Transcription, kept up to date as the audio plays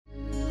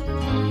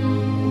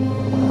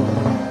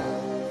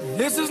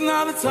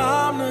not the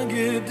time to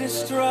get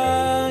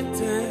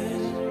distracted.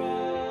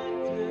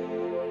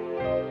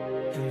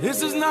 And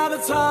this is not the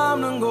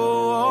time to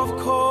go off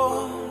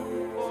course.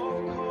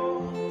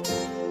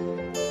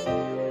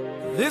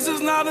 This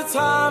is not the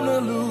time to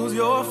lose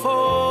your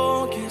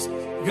focus.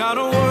 Got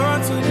a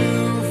work to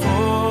do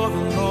for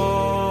the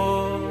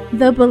Lord.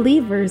 The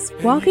Believers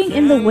Walking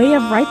in the Way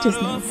of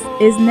Righteousness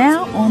is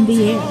now on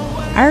the air.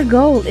 Our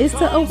goal is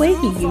to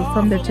awaken you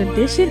from the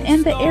tradition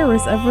and the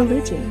errors of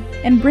religion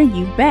and bring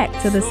you back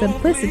to the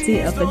simplicity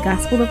of the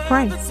gospel of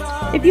Christ.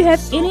 If you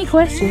have any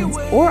questions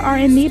or are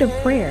in need of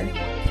prayer,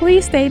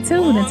 please stay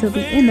tuned until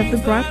the end of the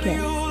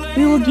broadcast.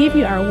 We will give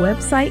you our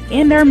website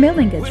and our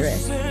mailing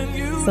address.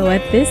 So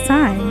at this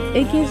time,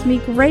 it gives me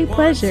great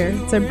pleasure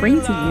to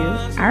bring to you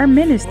our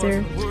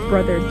minister,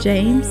 Brother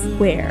James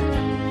Ware.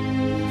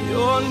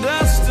 Your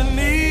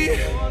destiny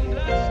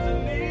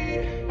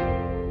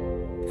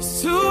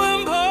is too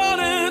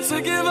important to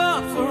give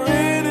up for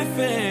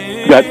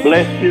anything. God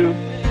bless you.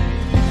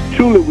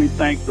 Truly, we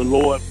thank the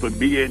Lord for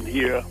being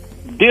here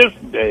this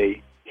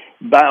day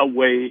by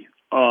way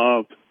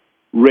of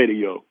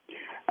radio.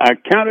 I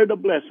count it a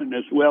blessing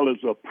as well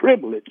as a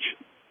privilege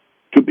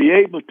to be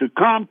able to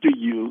come to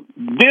you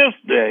this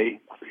day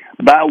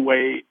by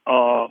way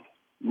of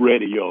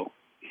radio.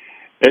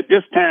 At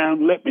this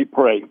time, let me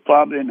pray.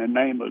 Father, in the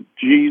name of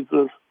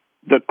Jesus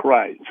the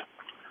Christ,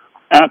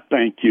 I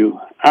thank you.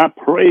 I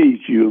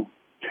praise you.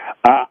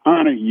 I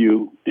honor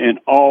you in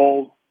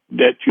all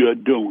that you're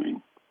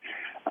doing.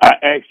 I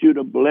ask you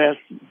to bless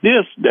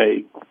this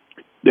day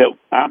that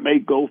I may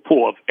go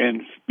forth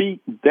and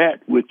speak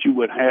that which you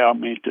would have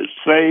me to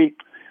say.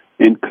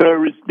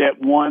 Encourage that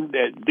one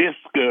that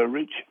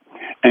discouraged,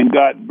 and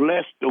God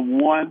bless the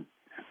one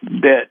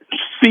that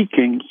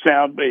seeking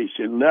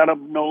salvation. Let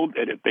them know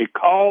that if they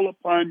call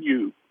upon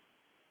you,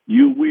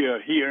 you will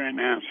hear and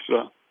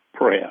answer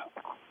prayer.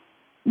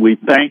 We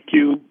thank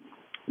you.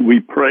 We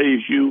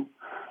praise you.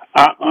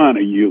 I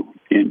honor you.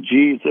 In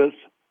Jesus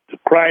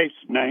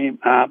Christ's name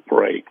I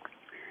pray.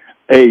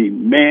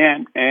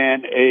 Amen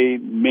and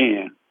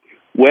amen.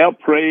 Well,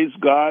 praise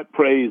God.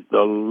 Praise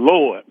the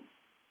Lord.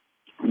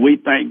 We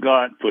thank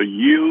God for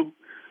you,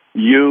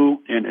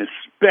 and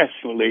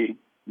especially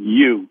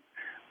you.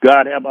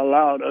 God have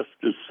allowed us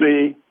to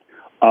see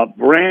a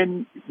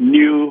brand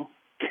new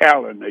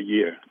calendar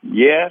year.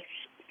 Yes,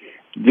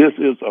 this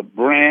is a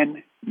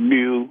brand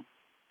new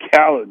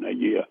calendar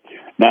year.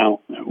 Now,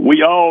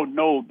 we all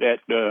know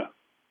that the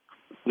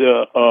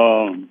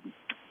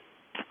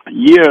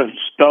year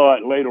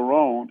start later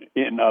on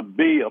in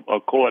Abib,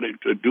 according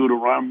to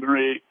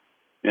Deuteronomy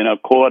and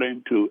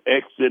according to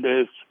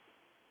Exodus.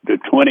 The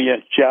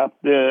 20th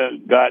chapter,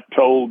 God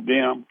told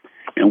them,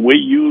 and we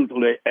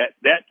usually, at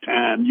that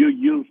time, you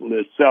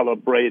usually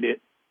celebrate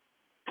it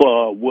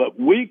for what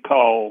we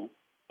call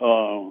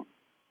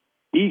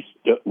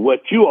Easter,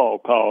 what you all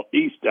call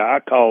Easter, I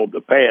call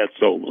the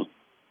Passover.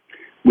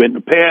 When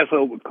the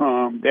Passover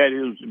comes, that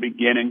is the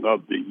beginning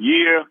of the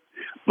year,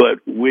 but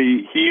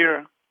we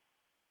here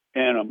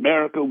in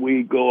America,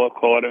 we go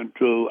according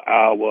to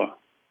our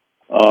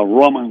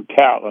Roman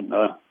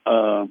calendar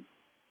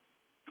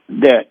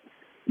that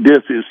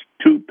this is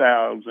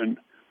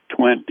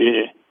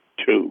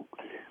 2022.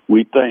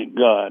 We thank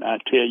God. I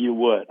tell you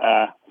what,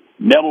 I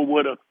never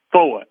would have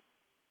thought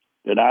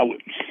that I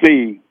would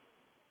see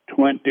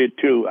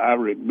 22. I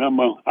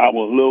remember our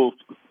little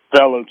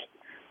fellas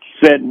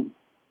sitting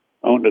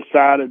on the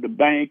side of the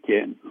bank,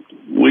 and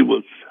we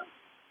was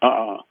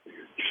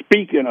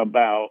speaking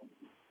about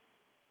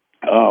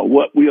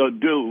what we'll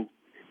do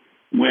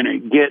when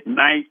it get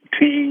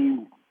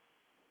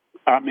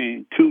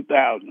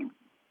 2000.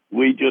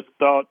 We just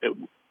thought that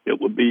it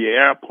would be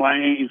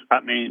airplanes.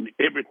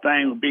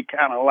 Everything would be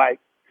kind of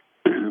like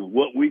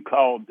what we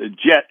called the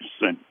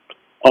Jetson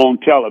on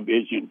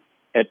television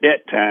at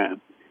that time.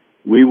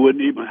 We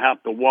wouldn't even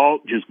have to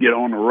walk, just get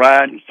on the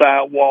riding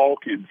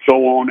sidewalk and so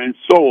on and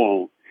so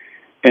on.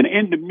 And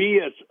in the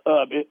midst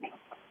of it,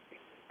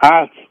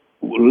 I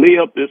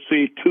lived to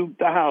see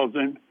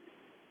 2000.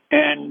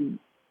 And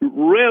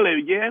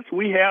really, yes,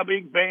 we have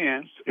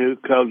advanced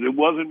because there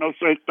wasn't no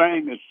such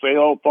thing as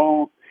cell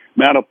phone.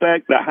 Matter of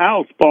fact, the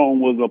house phone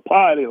was a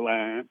party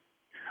line.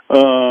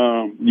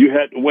 You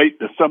had to wait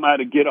for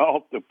somebody to get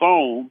off the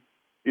phone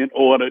in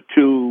order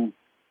to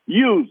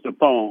use the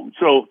phone.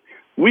 So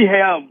we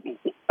have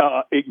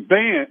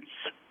advanced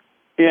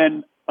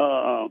in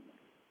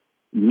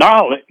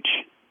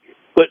knowledge,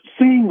 but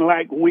seem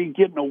like we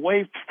getting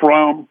away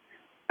from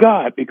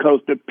God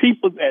because the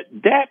people at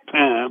that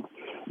time,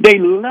 they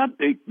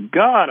loved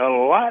God a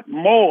lot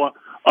more.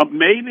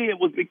 Maybe it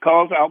was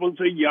because I was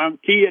a young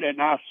kid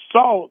and I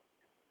saw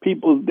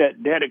people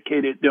that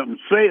dedicated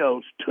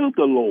themselves to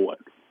the Lord.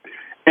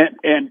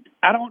 And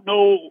I don't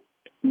know,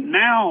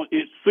 now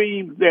it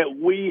seems that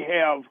we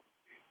have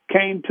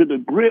came to the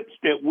grips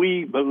that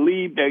we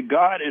believe that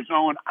God is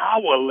on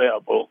our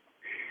level.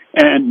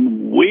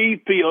 And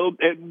we feel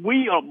that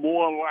we are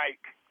more like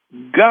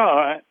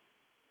God,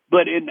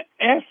 but in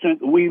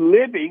essence, we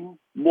living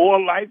more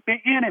like the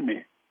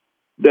enemy.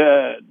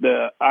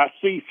 I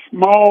see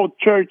small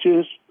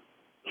churches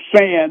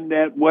saying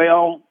that,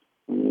 well,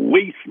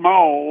 we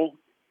small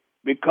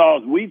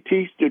because we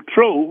teach the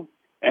truth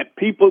and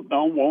people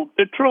don't want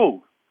the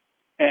truth.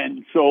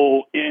 And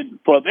so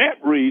for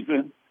that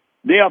reason,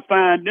 they'll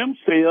find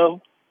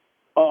themselves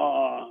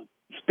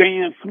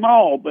staying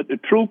small. But the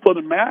truth of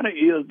the matter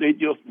is they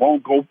just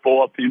won't go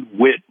forth and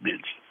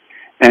witness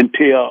and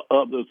tell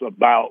others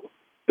about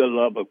the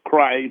love of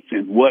Christ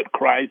and what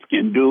Christ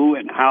can do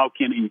and how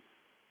can he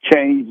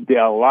change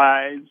their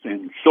lives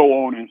and so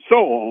on,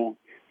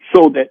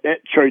 so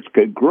that church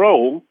could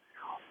grow.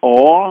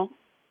 Or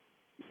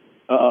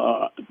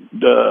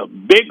the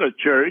bigger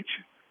church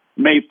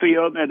may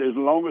feel that as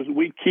long as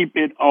we keep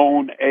it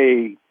on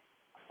a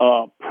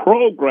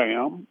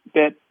program,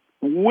 that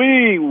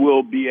we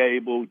will be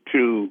able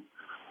to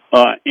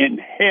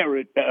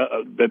inherit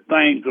the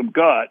things of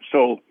God.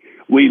 So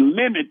we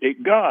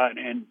limited God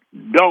and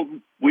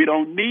we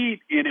don't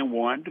need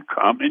anyone to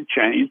come and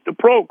change the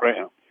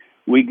program.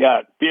 We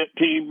got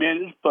 15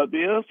 minutes for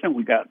this and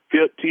we got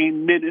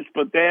 15 minutes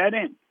for that,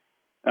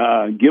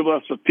 and give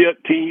us a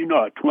 15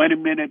 or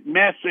 20-minute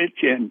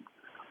message, and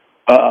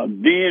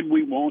then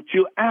we want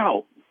you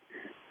out.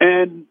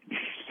 And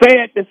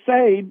sad to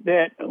say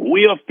that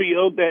we'll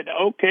feel that,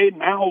 okay,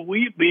 now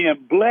we're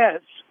being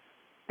blessed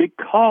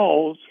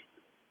because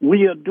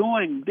we are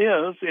doing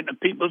this. And the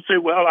people say,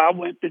 well, I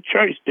went to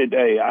church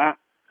today. I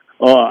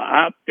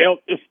felt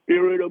the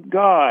Spirit of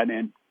God.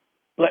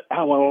 But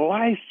our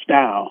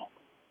lifestyle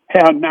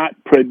have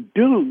not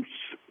produced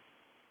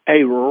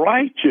a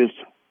righteous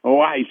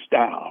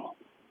lifestyle,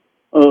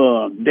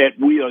 that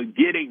we are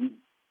getting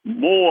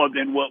more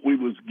than what we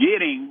was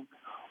getting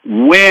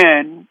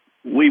when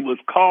we was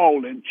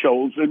called and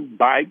chosen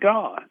by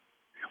God.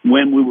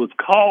 When we was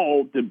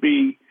called to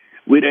be,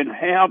 we didn't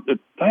have the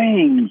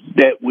things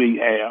that we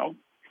have,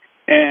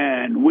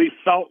 and we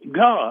sought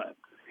God.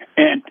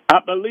 And I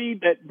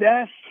believe that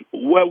that's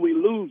where we're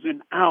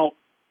losing out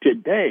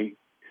today,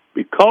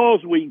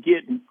 because we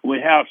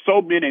have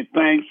so many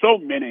things.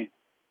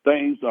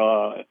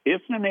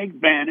 It's an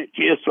advantage.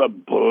 It's a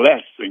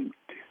blessing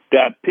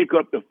to pick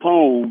up the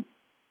phone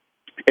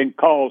and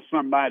call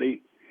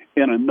somebody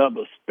in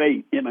another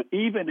state,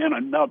 even in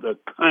another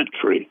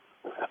country.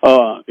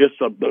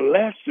 It's a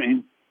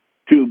blessing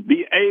to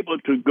be able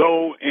to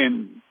go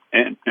and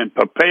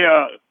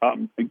prepare,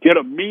 get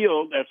a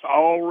meal that's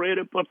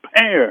already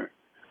prepared.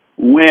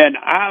 When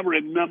I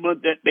remember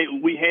that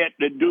we had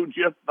to do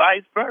just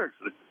vice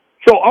versa.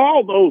 So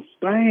all those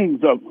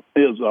things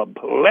is a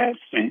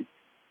blessing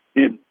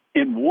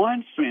in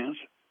one sense,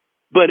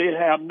 but it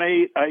have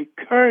made a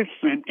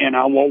cursing in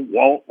our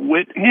walk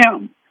with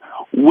Him.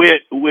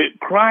 With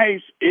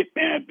Christ, it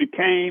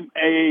became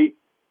a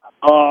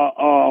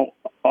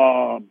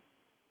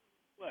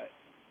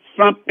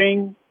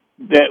something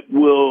that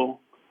will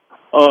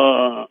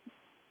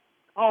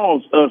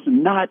cause us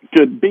not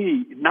to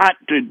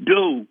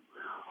do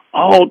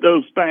all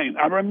those things.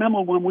 I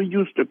remember when we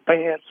used to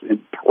fast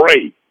and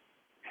pray,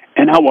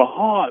 and our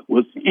heart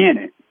was in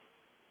it.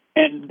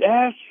 And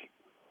that's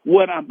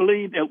what I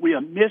believe that we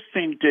are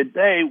missing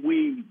today.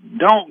 We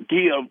don't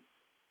give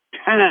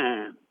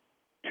time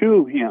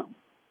to Him.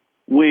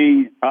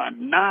 We are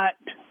not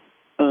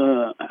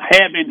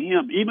having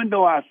Him, even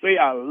though I say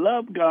I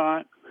love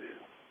God,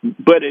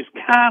 but it's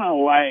kind of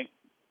like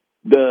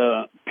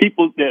the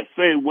people that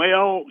say,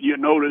 well, you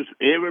notice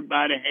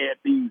everybody had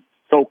these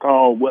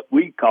so-called, what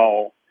we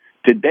call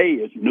today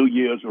is New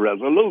Year's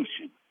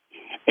resolution.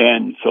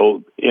 And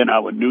so in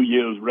our New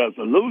Year's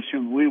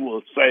resolution, we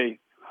will say,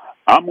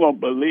 I'm going to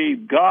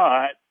believe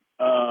God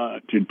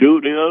to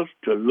do this,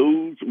 to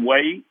lose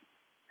weight,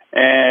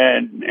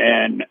 and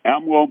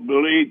I'm going to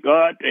believe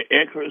God to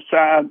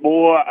exercise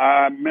more.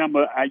 I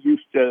remember I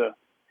used to,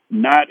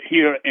 not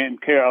here in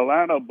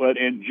Carolina, but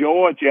in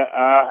Georgia,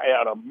 I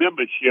had a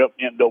membership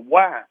in the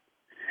Y.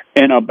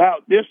 And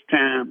about this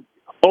time,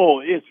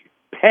 it's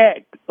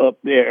packed up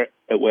there.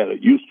 Well,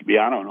 it used to be.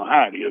 I don't know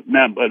how it is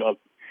now, but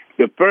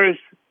the first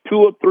 2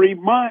 or 3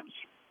 months,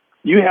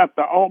 you have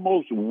to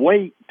almost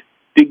wait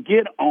to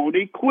get on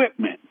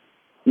equipment.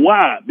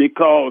 Why?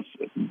 Because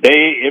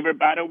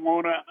everybody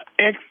want to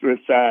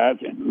exercise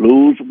and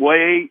lose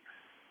weight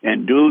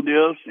and do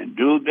this and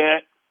do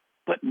that,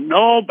 but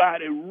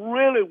nobody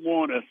really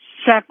want to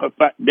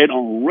sacrifice. They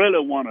don't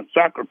really want to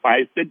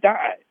sacrifice the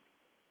diet.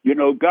 You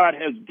know, God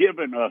has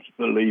given us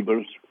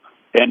believers,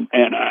 and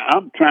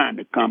I'm trying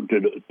to come to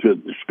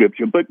the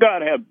scripture, but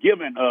God has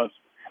given us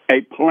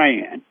a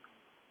plan,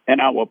 and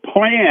our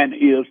plan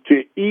is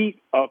to eat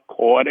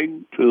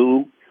according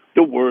to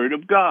the Word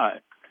of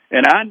God.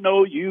 And I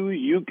know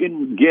you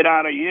can get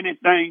out of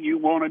anything you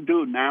want to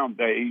do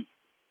nowadays.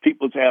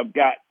 People have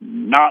got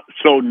not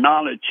so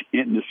knowledge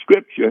in the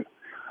scripture.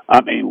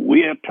 I mean,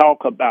 we'll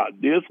talk about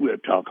this, we'll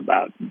talk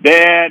about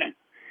that.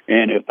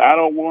 And if I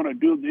don't want to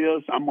do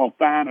this, I'm going to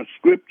find a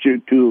scripture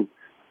to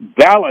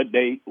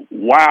validate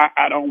why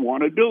I don't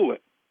want to do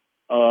it.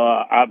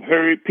 I've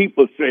heard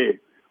people say,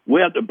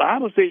 well, the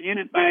Bible says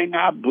anything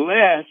I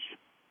bless,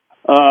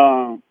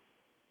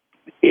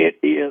 it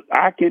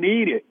I can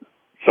eat it.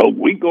 So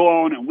we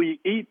go on and we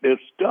eat this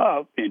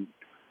stuff, and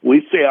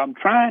we say, I'm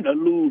trying to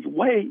lose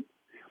weight,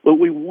 but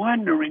we're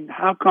wondering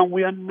how come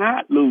we are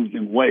not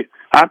losing weight?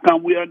 How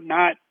come we are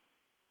not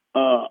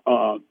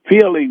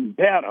feeling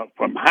better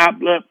from high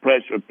blood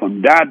pressure,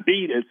 from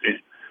diabetes,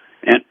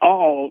 and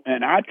all?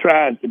 And I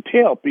try to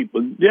tell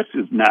people this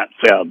is not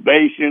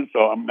salvation, so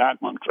I'm not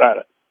going to try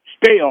to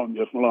stay on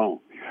this long.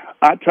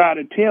 I try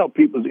to tell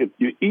people if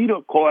you eat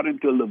according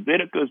to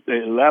Leviticus, the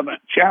 11th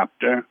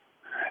chapter,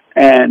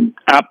 and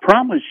I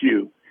promise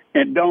you,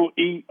 and don't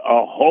eat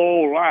a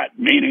whole lot,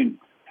 meaning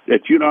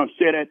that you don't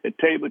sit at the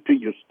table till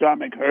your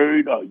stomach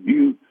hurt or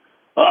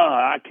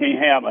I can't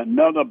have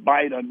another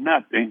bite or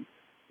nothing.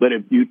 But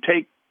if you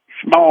take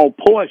small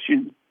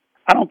portions,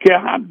 I don't care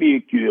how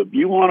big you are. If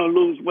you want to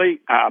lose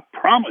weight, I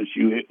promise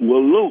you it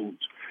will lose.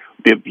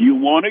 If you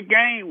want to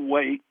gain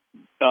weight,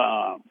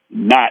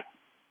 not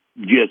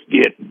just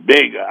get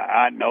bigger.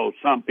 I know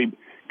some people,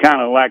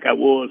 kind of like I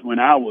was when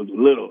I was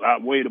little. I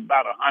weighed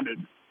about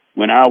 100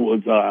 when I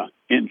was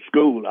in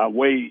school. I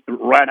weighed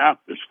right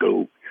after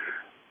school.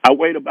 I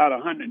weighed about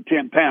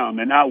 110 pounds,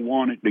 and I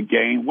wanted to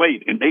gain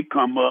weight. And they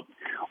come up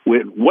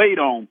with weight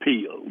on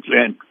pills.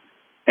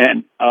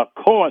 And of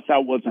course, I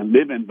wasn't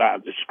living by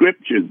the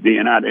scriptures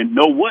then. I didn't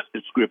know what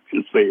the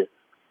scriptures said.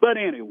 But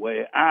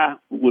anyway, I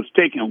was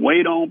taking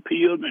weight on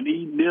pills and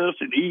eating this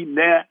and eating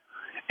that,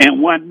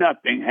 and wasn't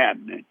nothing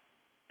happening.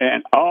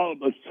 And all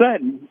of a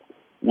sudden,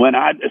 when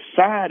I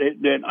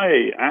decided that,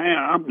 hey,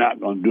 I'm not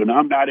going to do it,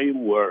 I'm not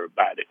even worried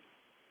about it,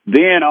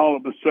 then all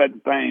of a sudden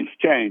things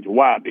change.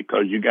 Why?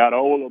 Because you got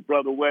older,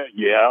 Brother West?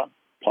 Yeah,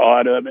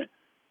 part of it.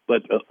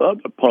 But the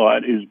other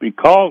part is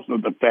because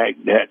of the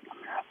fact that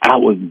I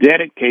was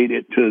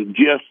dedicated to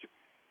just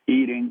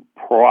eating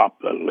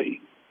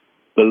properly.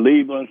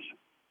 Believers,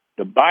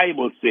 the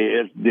Bible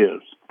says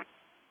this,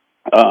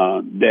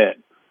 that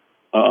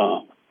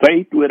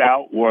faith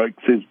without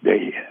works is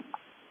dead,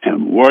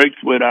 and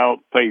works without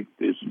faith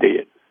is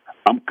dead.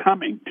 I'm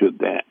coming to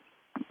that.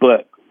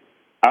 But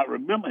I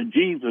remember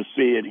Jesus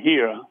said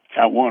here,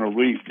 I want to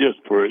read this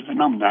first,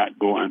 and I'm not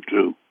going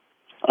to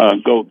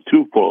go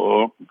too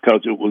far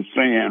because it was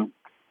saying,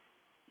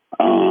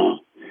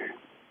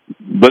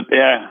 but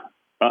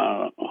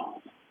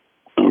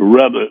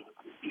rather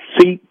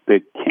seek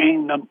the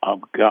kingdom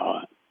of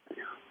God.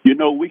 You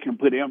know, we can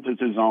put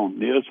emphasis on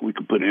this, we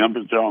can put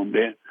emphasis on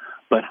that,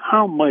 but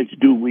how much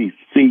do we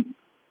seek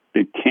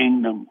the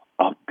kingdom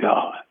of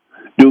God?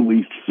 Do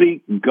we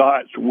seek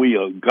God's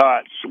will,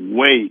 God's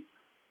way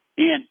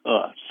in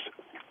us,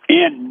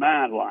 in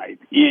my life,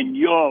 in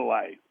your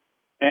life,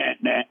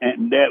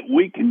 and that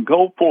we can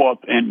go forth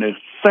and to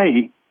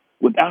say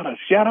without a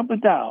shadow of a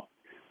doubt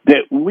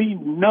that we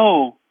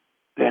know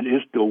that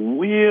it's the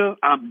will,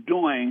 I'm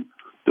doing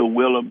the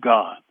will of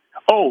God.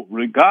 Oh,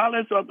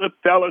 regardless of the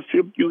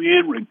fellowship you're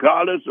in,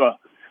 regardless of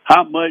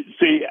how much,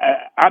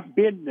 I've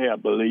been there,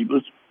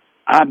 believers.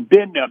 I've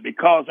been there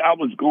because I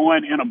was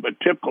going in a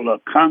particular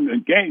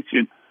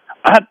congregation.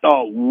 I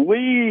thought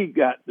we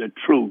got the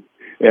truth.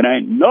 And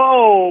ain't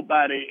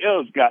nobody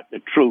else got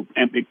the truth.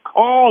 And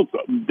because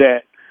of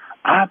that,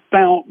 I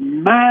found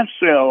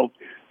myself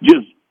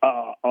just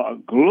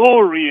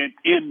glorying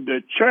in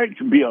the church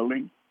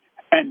building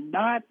and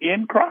not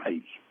in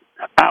Christ.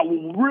 I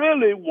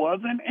really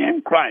wasn't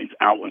in Christ.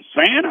 I was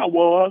saying I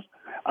was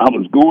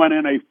going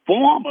in a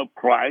form of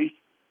Christ,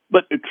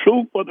 but the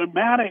truth of the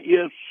matter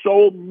is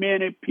so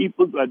many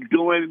people are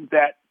doing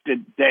that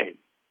today.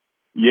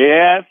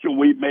 Yes,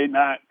 we may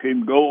not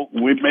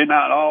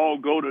all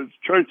go to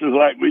churches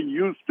like we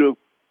used to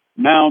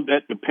now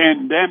that the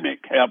pandemic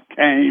have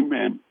came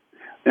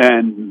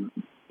and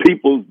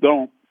people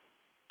don't,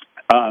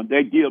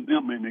 they give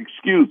them an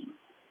excuse.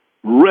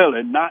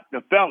 Really, not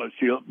the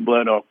fellowship,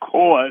 but of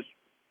course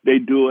they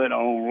do it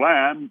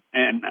online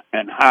and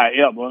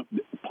however,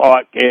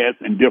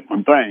 podcasts and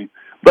different things.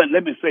 But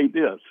let me say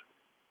this.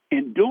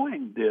 In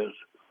doing this,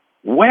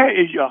 where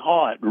is your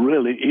heart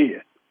really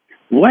is?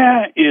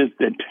 Where is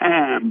the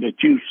time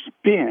that you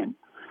spend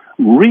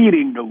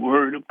reading the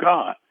Word of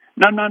God?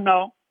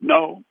 No,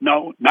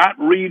 not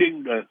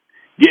reading to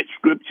get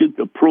scripture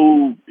to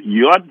prove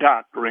your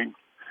doctrine.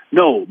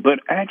 No, but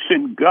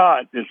asking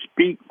God to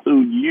speak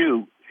through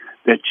you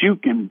that you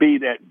can be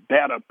that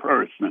better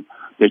person,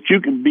 that you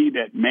can be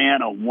that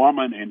man or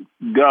woman in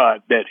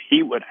God that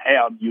He would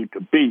have you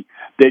to be,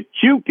 that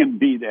you can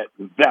be that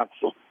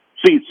vessel.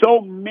 See, so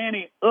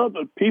many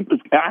other people,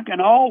 I can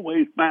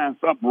always find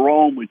something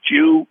wrong with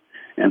you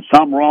and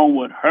something wrong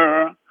with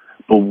her,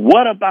 but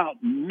what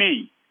about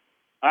me?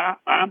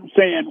 I'm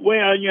saying,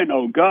 well, you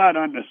know, God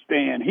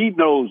understands. He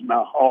knows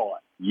my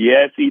heart.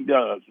 Yes, He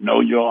does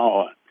know your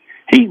heart.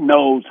 He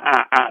knows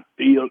how I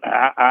feel,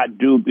 how I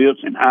do this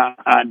and how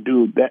I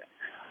do that.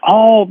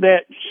 All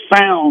that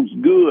sounds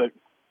good,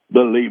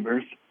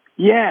 believers.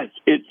 Yes,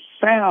 it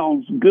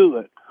sounds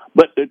good.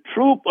 But the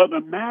truth of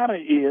the matter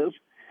is,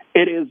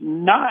 it is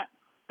not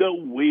the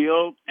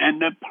will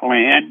and the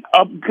plan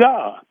of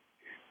God.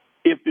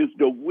 If it's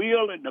the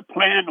will and the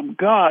plan of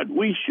God,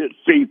 we should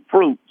see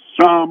fruit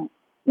some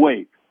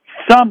way.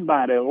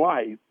 Somebody's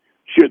life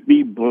should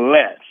be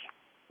blessed.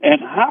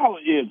 And how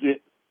is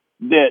it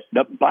that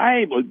the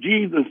Bible,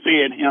 Jesus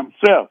said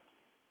himself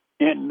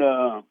in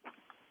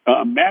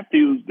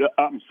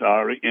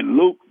in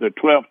Luke, the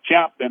 12th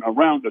chapter, and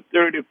around the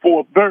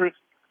 34th verse,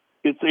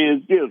 it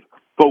says this,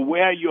 for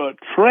where your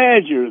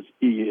treasures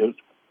is,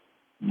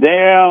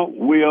 there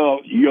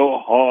will your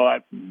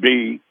heart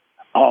be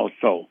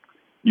also.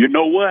 You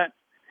know what?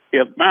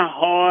 If my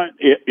heart,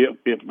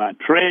 if my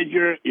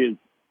treasure is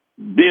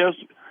this,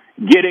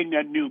 getting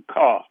a new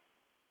car,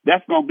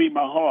 that's going to be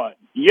my heart.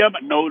 You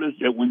ever notice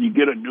that when you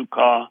get a new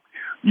car,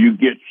 you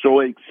get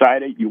so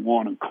excited, you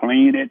want to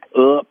clean it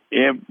up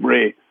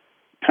every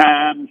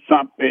time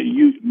something,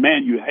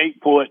 you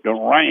hate for it to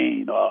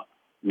rain or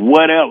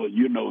whatever,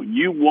 you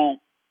want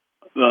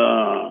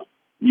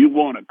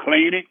to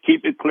clean it,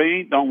 keep it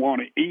clean, don't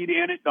want to eat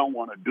in it, don't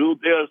want to do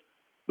this.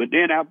 But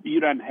then after you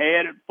done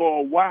had it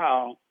for a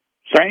while,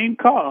 same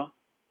car,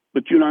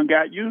 but you done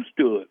got used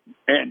to it.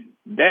 And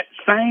that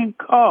same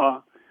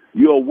car,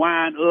 you'll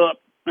wind up,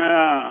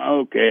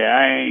 okay,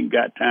 I ain't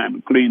got time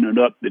to clean it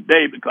up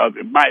today because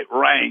it might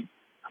rain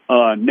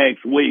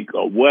next week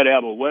or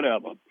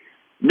whatever.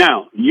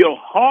 Now, your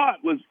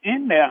heart was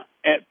in there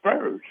at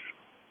first,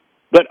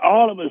 but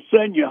all of a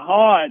sudden your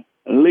heart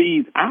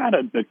leaves out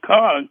of the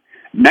car.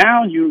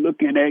 Now you're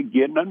looking at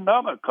getting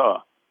another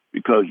car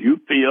because you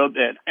feel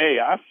that, hey,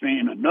 I've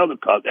seen another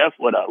car. That's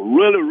what I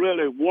really,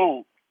 really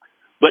want.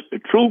 But the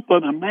truth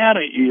of the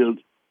matter is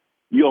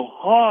your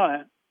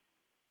heart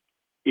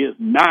is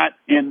not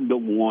in the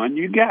one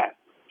you got.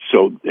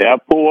 So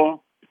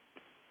therefore,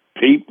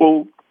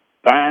 people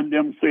find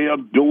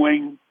themselves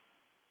doing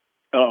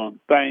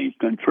things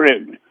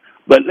contrary.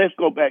 But let's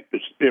go back to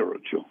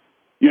spiritual.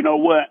 You know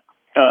what?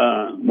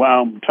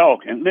 While I'm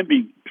talking, let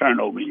me turn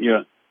over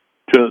here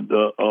to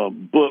the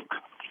book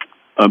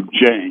of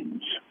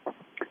James.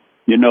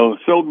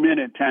 So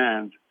many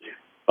times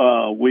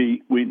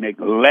we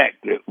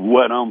neglect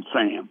what I'm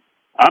saying.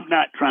 I'm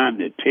not trying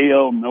to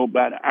tell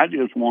nobody. I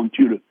just want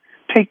you to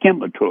take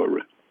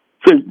inventory.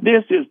 Since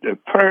this is the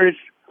first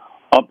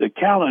of the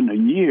calendar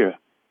year,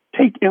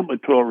 take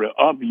inventory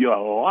of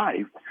your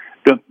life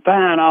to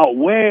find out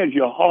where's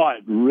your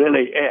heart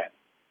really at.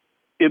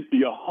 If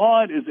your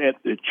heart is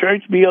at the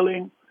church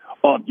building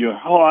or if your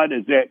heart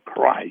is at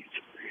Christ.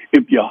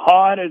 If your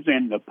heart is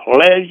in the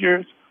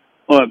pleasures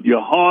or if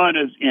your heart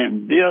is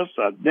in this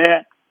or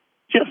that,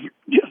 just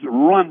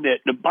run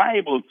that. The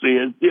Bible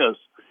says this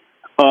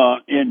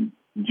in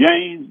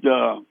James,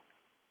 the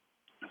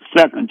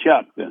 2nd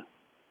chapter,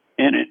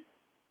 and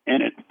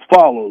it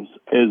follows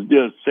as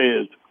this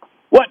says,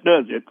 what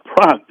does it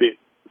profit,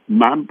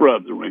 my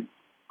brethren,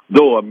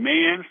 though a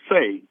man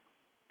say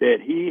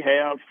that he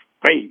has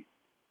faith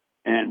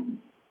and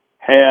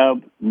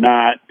have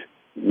not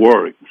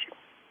works?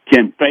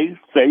 Can faith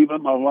save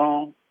him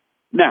alone?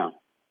 Now,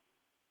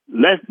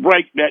 let's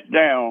break that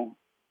down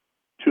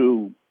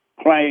to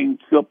plain,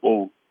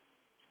 simple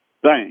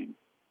things.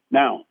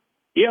 Now,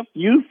 if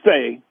you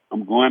say,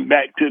 I'm going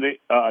back to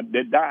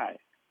the diet,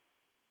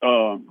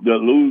 the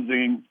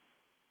losing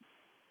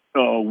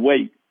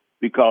weight,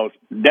 because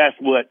that's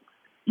what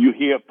you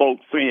hear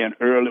folks saying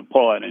early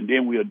part, and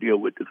then we'll deal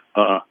with the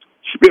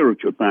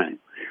spiritual thing.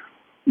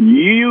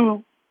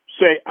 You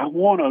say, I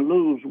want to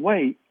lose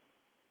weight,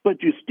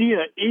 but you're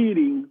still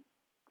eating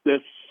the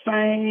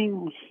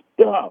same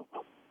stuff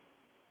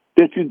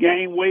that you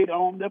gained weight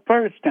on the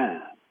first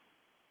time.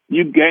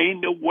 You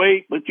gained the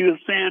weight, but you're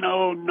saying,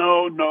 oh,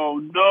 no.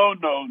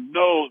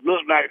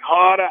 Look like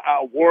harder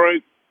I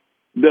work,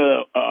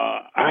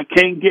 I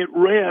can't get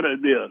rid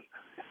of this.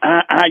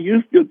 I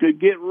used to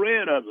get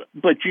rid of it,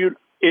 but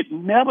it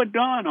never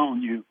dawned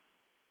on you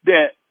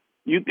that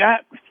you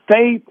got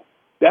faith.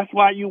 That's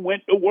why you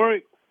went to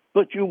work,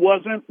 but you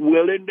wasn't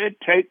willing to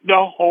take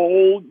the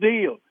whole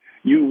deal.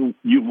 You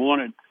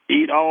want to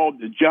eat all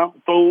the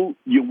junk food.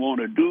 You want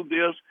to do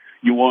this.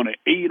 You want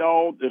to eat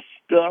all the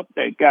stuff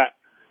that got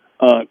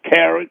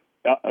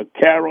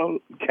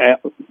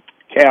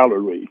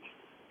calories,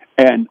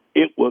 and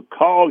it will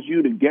cause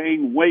you to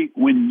gain weight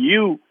when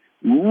you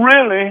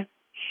really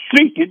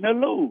seeking to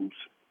lose.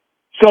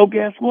 So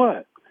guess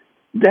what?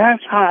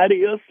 That's how it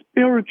is,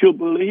 spiritual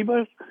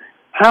believers.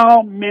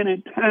 How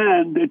many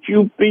times that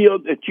you feel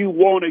that you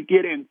want to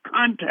get in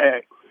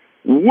contact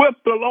with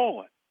the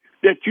Lord,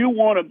 that you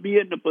want to be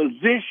in the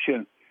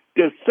position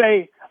to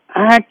say,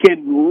 I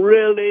can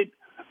really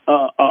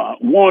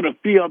want to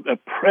feel the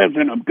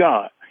presence of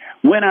God.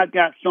 When I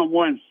got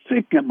someone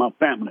sick in my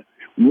family,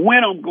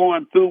 when I'm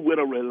going through with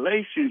a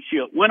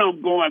relationship, when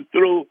I'm going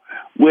through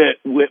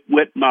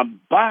with my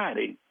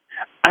body,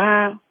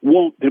 I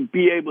want to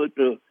be able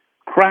to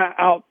cry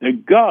out to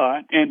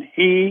God and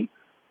He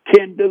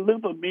can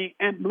deliver me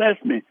and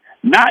bless me.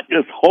 Not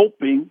just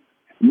hoping,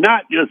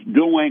 not just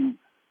doing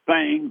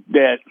things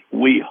that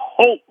we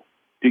hope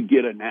to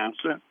get an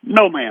answer.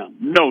 No, ma'am.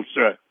 No,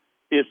 sir.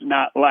 It's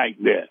not like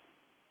that.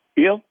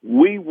 If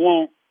we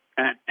want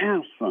an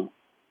answer,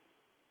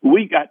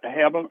 we got to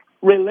have a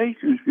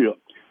relationship.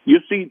 You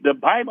see, the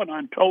Bible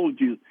done told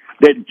you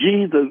that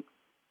Jesus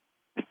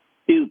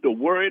is the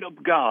Word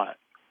of God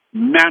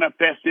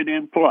manifested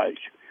in flesh.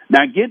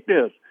 Now get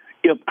this.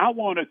 If I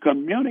want to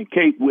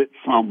communicate with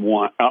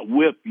someone,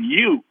 with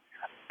you,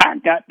 I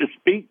got to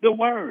speak the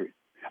Word.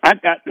 I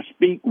got to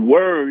speak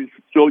words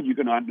so you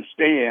can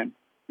understand,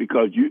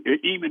 because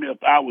even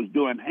if I was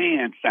doing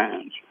hand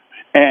signs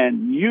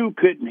and you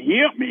couldn't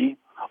hear me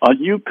or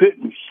you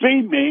couldn't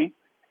see me,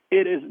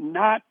 it is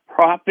not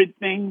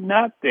profiting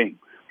nothing.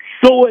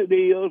 So it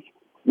is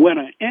when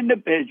an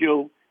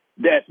individual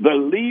that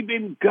believes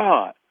in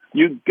God,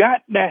 you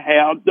got to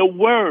have the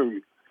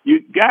Word. You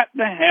got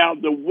to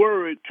have the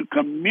Word to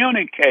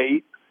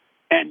communicate,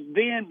 and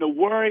then the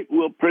Word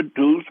will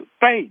produce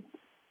faith.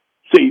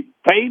 See,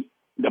 faith,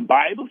 the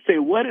Bible says,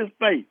 what is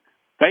faith?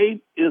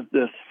 Faith is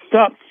the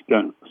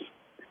substance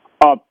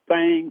of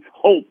things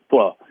hoped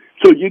for.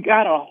 So you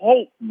got to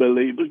hope,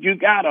 believers. You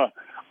got to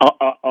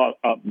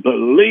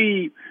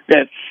believe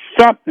that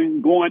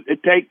something's going to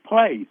take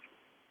place,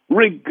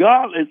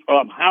 regardless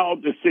of how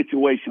the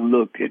situation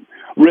looking,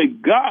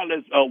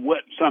 regardless of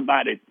what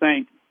somebody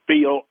thinks,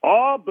 feel,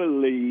 or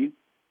believe.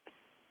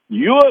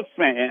 You're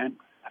saying,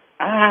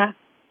 I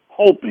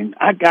hoping,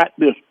 I got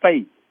this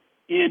faith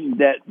in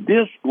that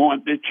this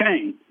going to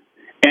change.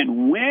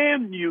 And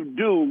when you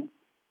do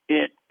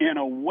it in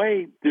a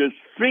way to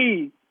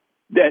see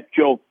that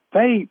your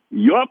faith,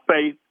 your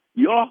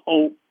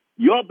hope,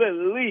 your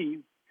belief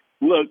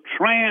will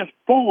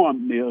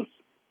transform this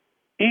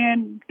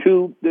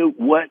into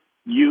what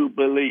you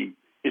believe.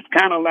 It's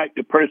kind of like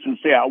the person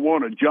say, I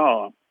want a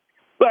job,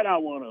 but I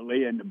want to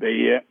lay in the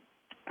bed.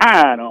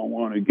 I don't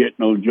want to get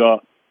no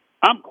job.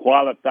 I'm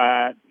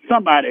qualified.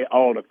 Somebody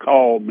ought to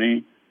call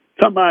me.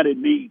 Somebody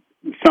needs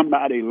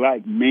somebody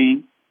like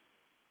me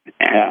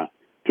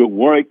to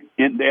work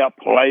in their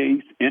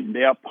place, in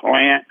their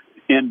plant,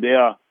 in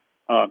their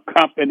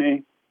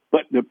company.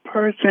 But the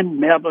person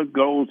never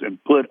goes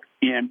and put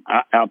in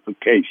an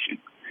application,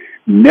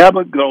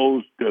 never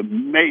goes to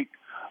make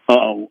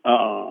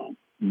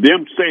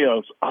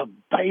themselves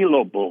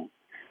available,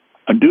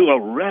 do a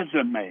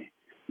resume.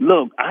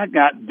 Look, I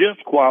got this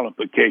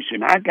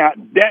qualification. I got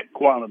that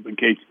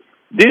qualification.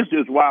 This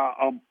is why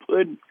I'm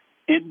putting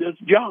in this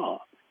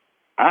job.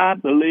 I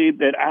believe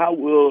that I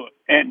will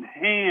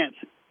enhance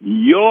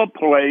your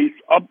place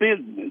of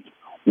business,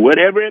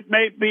 whatever it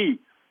may be.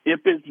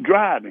 If it's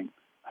driving,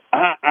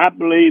 I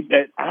believe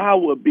that I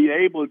will be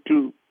able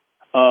to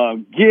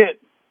get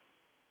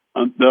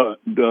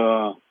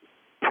the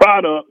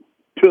product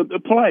to the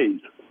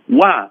place.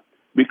 Why?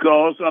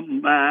 Because of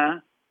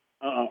my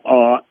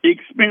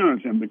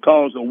experience and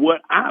because of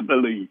what I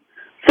believe.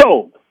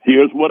 So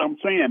here's what I'm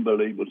saying,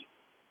 believers.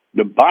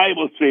 The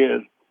Bible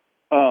says,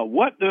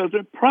 what does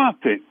it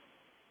profit?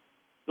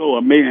 So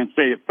a man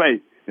say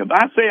faith. If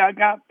I say I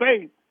got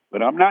faith,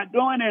 but I'm not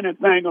doing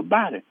anything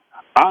about it,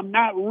 I'm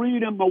not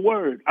reading the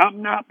Word,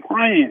 I'm not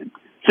praying.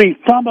 See,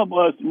 some of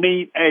us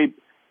need a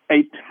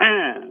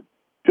time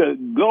to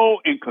go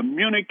and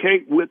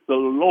communicate with the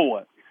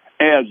Lord.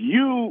 As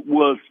you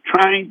was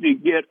trying to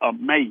get a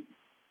mate,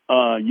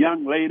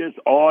 young ladies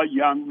or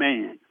young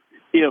man,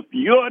 if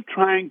you're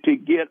trying to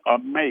get a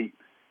mate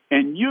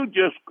and you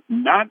just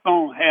not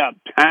going to have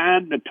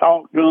time to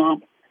talk to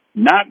them,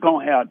 not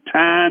going to have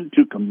time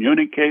to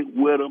communicate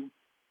with them,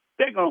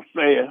 they're going to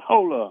say,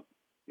 hold up,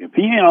 if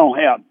he don't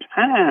have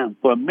time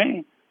for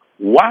me,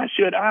 why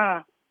should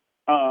I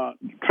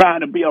try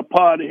to be a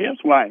part of his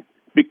life?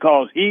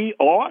 Because he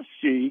or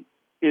she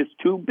is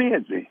too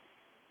busy.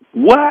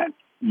 What?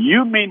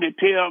 You mean to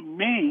tell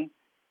me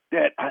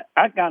that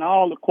I got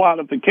all the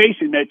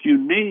qualification that you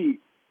need,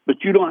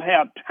 but you don't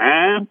have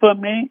time for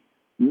me?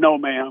 No,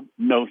 ma'am.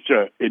 No,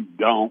 sir. It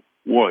don't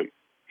work.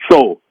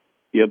 So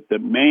if the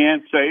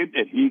man say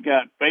that he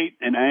got faith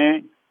and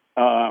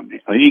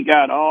he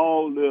got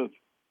all this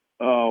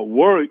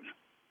works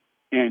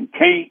and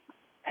can't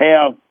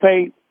have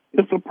faith,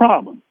 it's a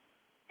problem.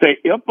 Say,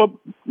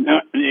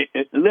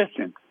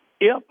 listen,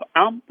 if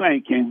I'm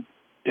thinking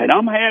that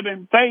I'm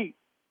having faith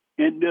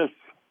in this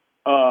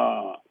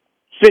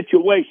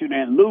situation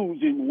and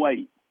losing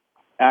weight,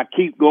 I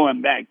keep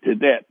going back to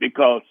that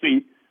because,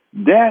 see,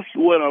 that's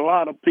what a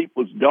lot of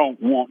people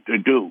don't want to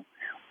do.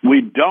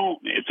 We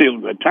don't. See, it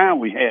was a time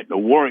we had to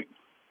work,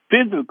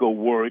 physical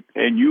work,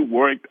 and you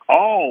worked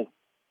all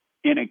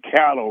in a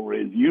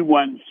calories. You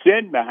wasn't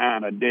sitting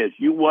behind a desk.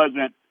 You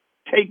wasn't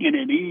taking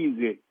it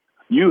easy.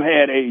 You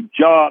had a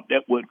job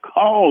that would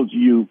cause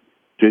you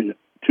to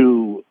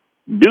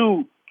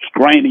do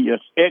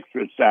strenuous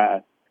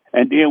exercise.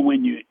 And then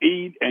when you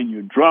eat and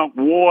you drunk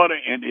water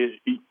and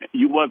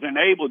you wasn't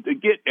able to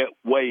get that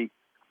way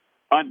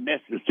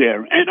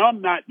unnecessary. And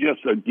I'm not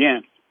just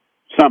against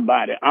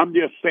somebody. I'm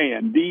just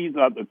saying these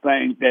are the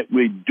things that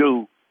we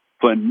do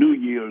for New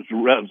Year's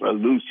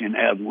resolution,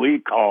 as we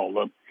call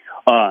them,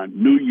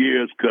 New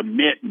Year's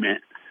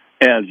commitment,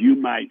 as you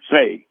might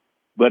say.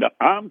 But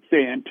I'm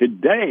saying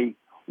today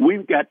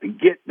we've got to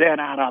get that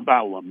out of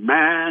our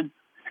mind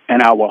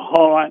and our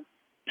heart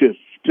to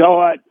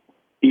start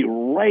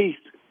erase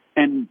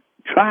and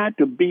try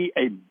to be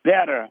a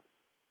better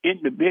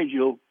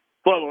individual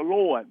for the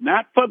Lord,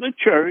 not for the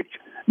church,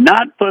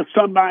 not for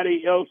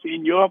somebody else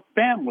in your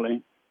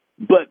family,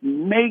 but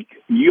make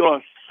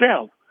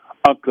yourself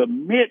a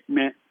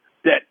commitment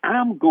that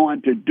I'm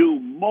going to do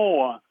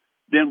more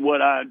than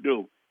what I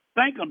do.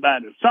 Think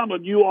about it. Some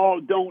of you all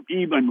don't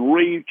even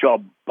read your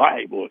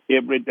Bible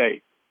every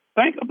day.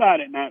 Think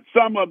about it now.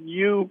 Some of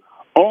you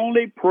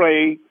only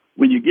pray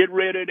when you get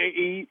ready to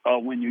eat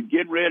or when you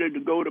get ready to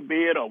go to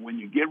bed or when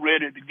you get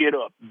ready to get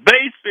up.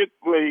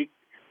 Basically,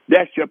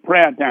 that's your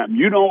prayer time.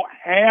 You don't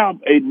have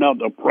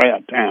another prayer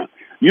time.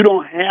 You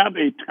don't have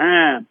a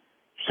time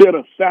set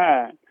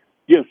aside.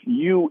 Just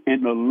you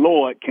and the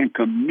Lord can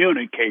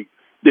communicate,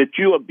 that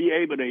you will be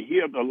able to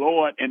hear the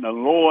Lord and the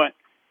Lord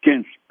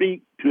can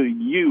speak to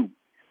you.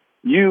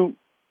 You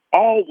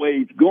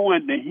always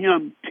going to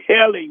him,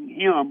 telling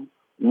him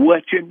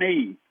what you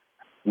need,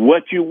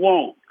 what you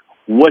want,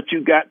 what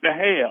you got to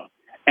have.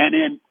 And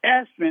in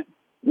essence,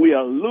 we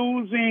are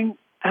losing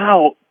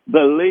out,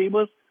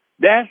 believers.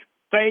 That's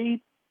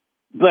faith,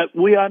 but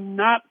we are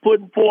not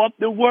putting forth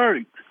the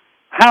works.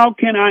 How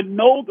can I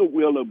know the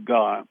will of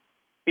God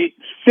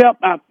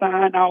except I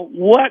find out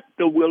what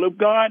the will of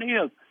God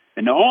is?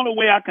 And the only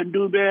way I can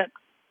do that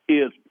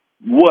is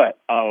what?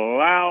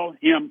 Allow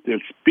him to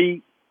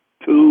speak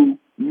to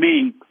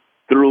me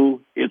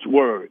through his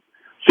word.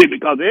 See,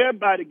 because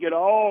everybody get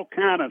all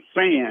kind of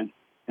saying,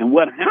 and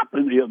what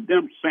happens is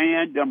them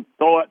saying, them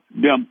thoughts,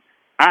 them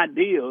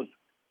ideas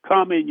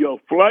come in your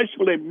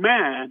fleshly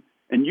mind,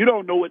 and you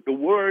don't know what the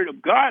word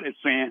of God is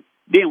saying,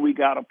 then we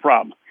got a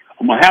problem.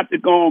 I'm going to have to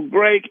go on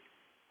break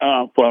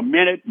for a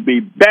minute, be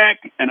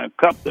back in a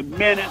couple of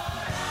minutes,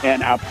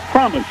 and I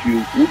promise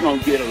you we're going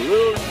to get a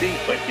little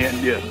deeper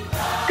in this.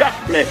 God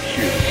bless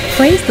you.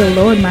 Praise the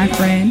Lord, my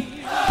friend.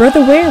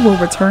 Brother Ware will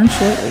return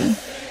shortly.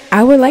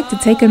 I would like to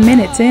take a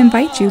minute to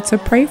invite you to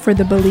pray for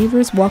the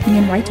believers walking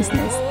in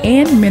righteousness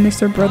and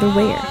minister Brother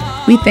Ware.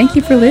 We thank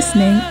you for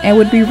listening and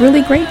would be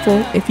really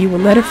grateful if you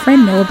would let a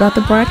friend know about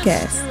the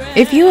broadcast.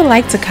 If you would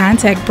like to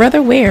contact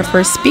Brother Ware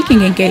for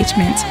speaking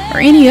engagements or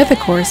any other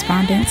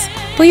correspondence,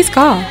 please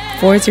call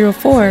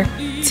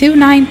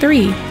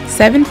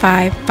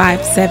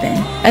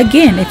 404-293-7557.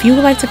 Again, if you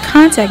would like to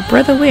contact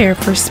Brother Ware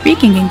for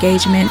speaking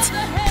engagements,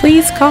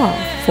 please call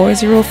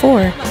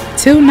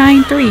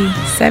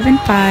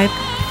 404-293-7557.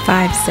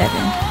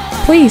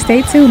 Please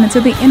stay tuned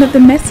until the end of the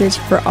message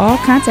for all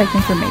contact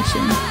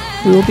information.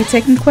 We will be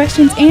taking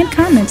questions and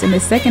comments in the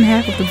second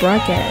half of the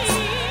broadcast.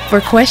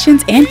 For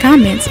questions and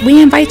comments,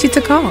 we invite you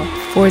to call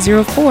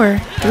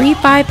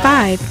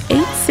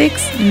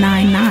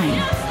 404-355-8699.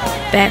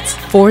 That's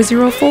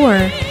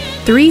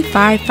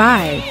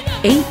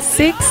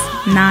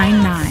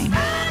 404-355-8699.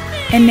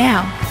 And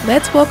now,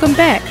 let's welcome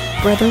back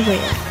Brother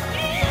Ware.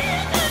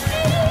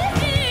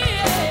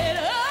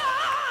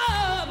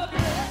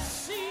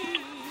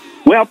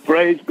 Well,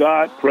 praise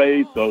God,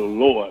 praise the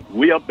Lord.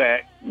 We are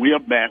back. We are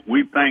back.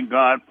 We thank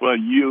God for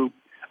you.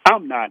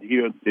 I'm not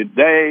here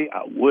today.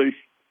 I wish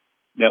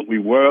that we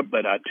were,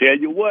 but I tell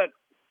you what,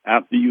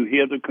 after you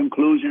hear the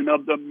conclusion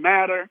of the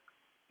matter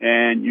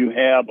and you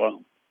have a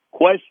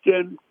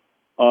question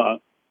or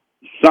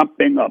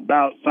something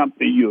about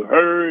something you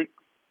heard,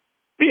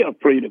 feel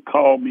free to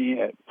call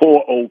me at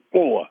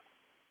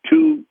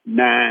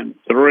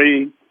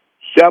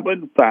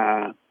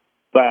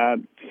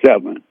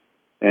 404-293-7557.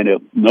 And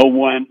if no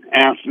one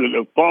answers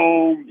the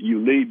phone, you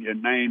leave your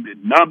name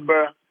and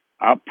number.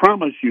 I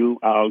promise you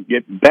I'll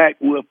get back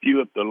with you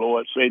if the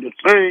Lord say the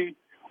same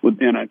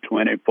within a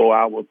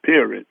 24-hour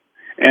period,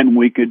 and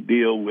we could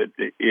deal with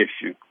the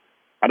issue.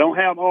 I don't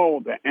have all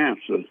the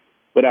answers,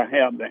 but I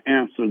have the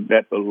answers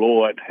that the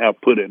Lord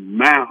have put in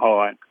my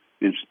heart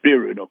and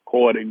spirit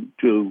according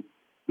to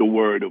the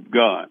Word of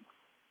God.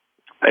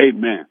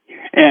 Amen.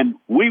 And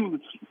we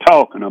was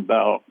talking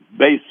about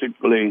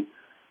basically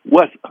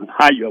where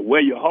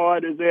your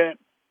heart is at,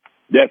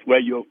 that's where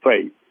your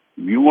faith.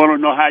 If you want to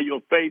know how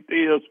your faith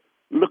is,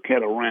 look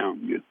at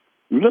around you.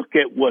 Look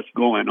at what's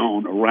going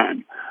on around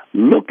you.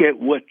 Look at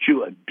what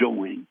you are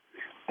doing.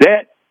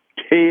 That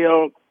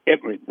tells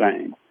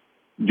everything.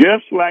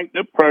 Just like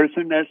the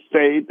person that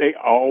say they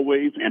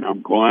always, and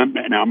I'm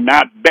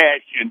not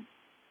bashing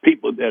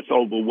people that's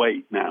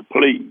overweight now,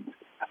 please.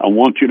 I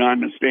want you to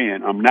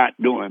understand, I'm not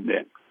doing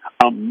that.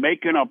 I'm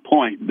making a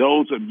point.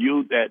 Those of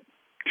you that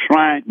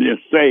trying to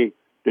say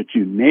that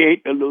you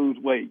need to lose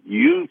weight,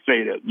 you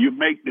say that you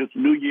make this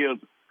New Year's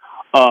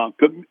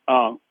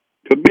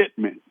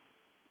commitment,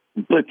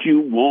 but you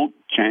won't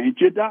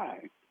change your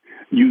diet.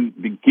 You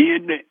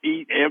begin to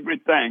eat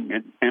everything,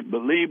 and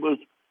believers,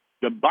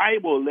 the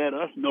Bible let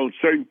us know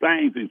certain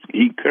things is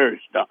he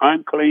cursed, the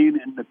unclean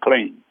and the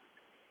clean.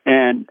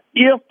 And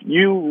if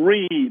you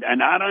read,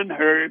 and I done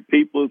heard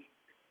people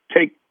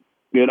take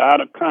it out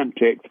of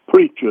context,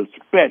 preachers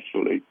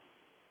especially,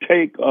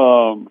 take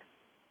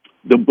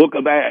the book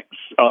of Acts,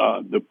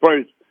 the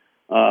first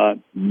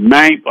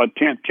 9th or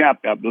 10th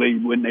chapter, I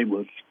believe, when they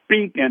were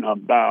speaking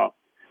about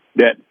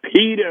that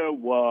Peter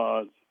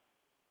was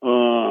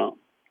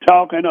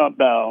talking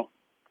about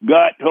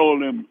God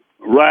told him,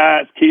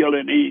 rise, kill,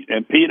 and eat.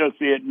 And Peter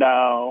said,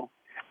 no,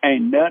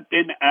 Ain't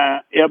nothing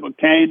ever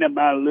came to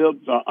my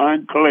lips or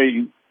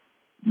unclean.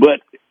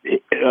 But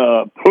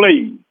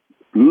please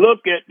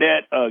look at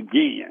that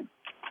again.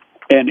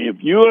 And if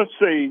you'll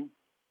see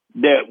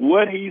that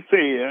what he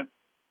said,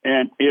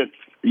 and it's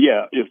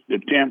the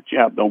 10th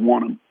chapter. I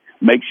want to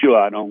make sure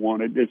I don't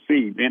want to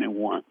deceive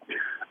anyone.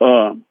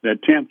 The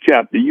 10th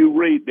chapter, you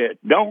read that.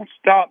 Don't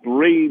stop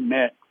reading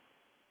that.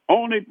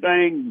 Only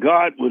thing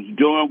God was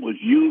doing was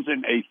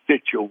using a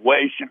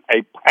situation,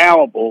 a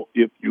parable,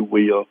 if you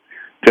will,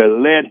 to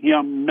let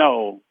him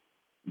know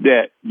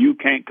that you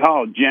can't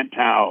call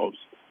Gentiles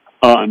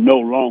no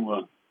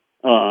longer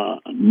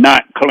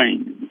not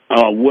clean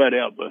or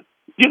whatever.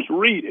 Just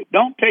read it.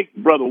 Don't take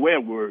Brother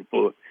Webb's word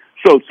for it.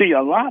 So, see,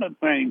 a lot of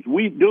things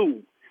we're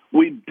doing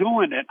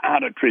it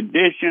out of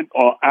tradition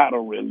or out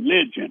of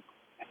religion.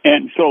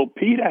 And so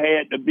Peter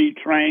had to be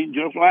trained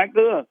just like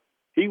us.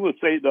 He would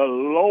say, the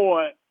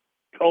Lord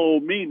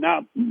told me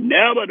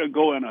never to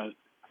go in a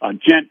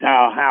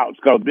Gentile house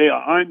because they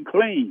are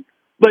unclean.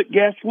 But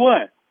guess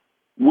what?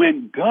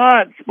 When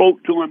God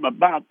spoke to him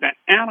about the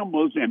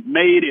animals and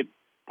made it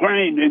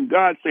plain, then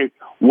God said,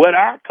 what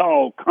I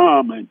call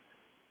common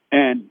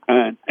and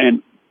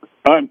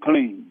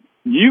unclean,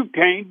 you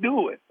can't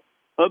do it.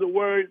 In other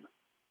words,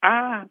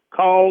 I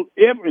call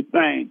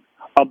everything.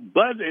 A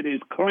buzzard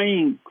is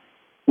clean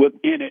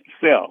within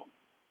itself.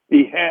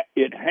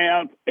 It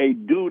has a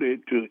duty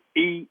to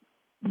eat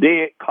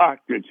dead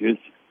cartridges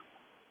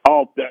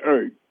off the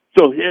earth.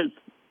 So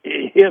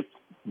his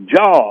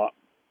job,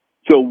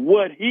 so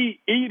what he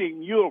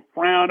eating, you'll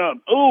frown up.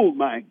 Oh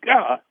my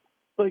God.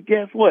 But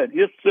guess what?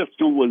 His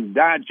system was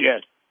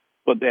digest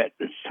for that.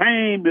 The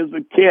same as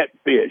a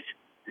catfish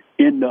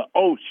in the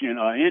ocean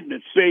or in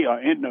the sea or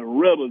in the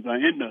rivers or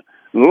in the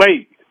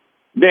lake.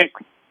 That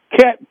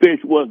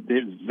catfish was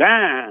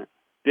designed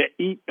to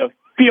eat the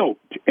filth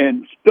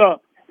and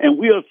stuff. And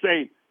we'll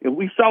say, if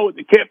we saw what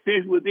the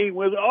catfish was eating,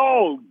 we'll say,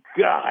 oh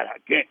God,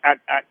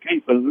 I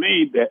can't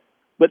believe that.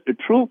 But the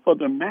truth of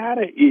the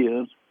matter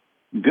is,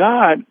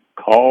 God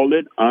called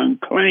it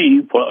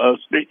unclean for us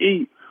to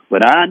eat.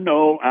 But I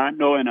know,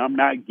 and I'm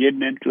not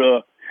getting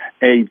into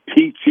a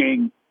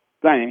teaching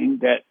thing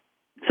that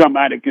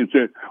somebody can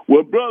say,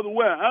 well, Brother,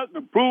 I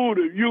can prove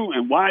to you,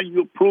 and while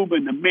you're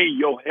proving to me,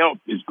 your health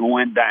is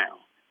going down.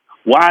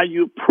 While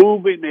you're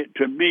proving it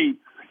to me,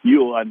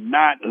 you are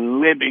not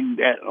living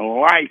that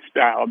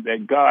lifestyle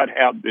that God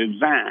has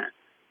designed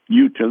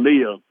you to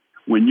live.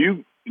 When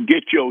you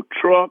get your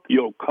truck,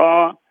 your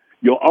car,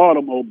 your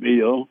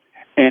automobile,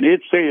 and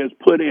it says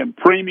put in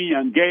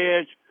premium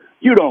gas,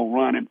 you don't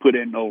run and put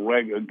in no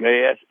regular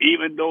gas,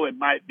 even though it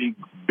might be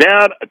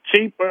better,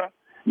 cheaper.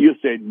 You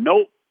say,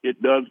 nope,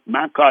 it does.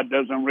 My car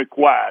doesn't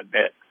require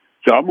that.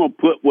 So I'm going to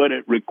put what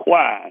it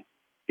requires.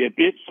 If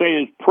it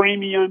says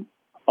premium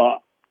or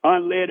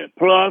unleaded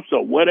plus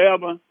or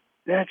whatever,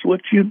 that's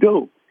what you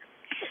do.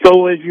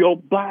 So is your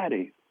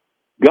body.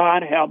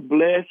 God have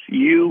blessed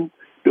you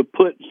to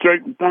put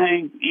certain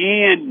things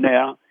in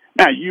there.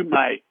 Now, you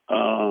might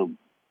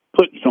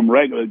put some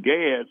regular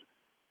gas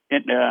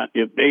in there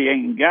if they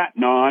ain't got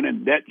none,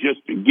 and that's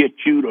just to get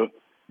you to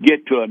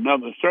get to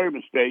another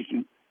service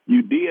station.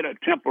 You did a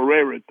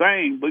temporary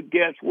thing, but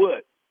guess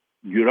what?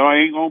 You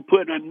ain't going to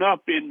put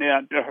enough in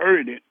there to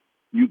hurt it.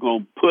 You're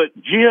going to put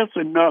just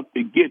enough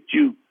to get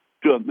you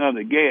to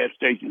another gas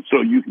station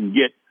so you can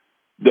get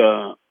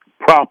the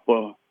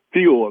proper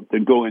fuel to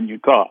go in your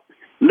car.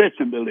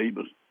 Listen,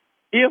 believers,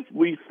 if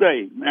we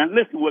say, now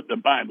listen what the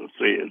Bible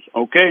says,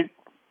 okay?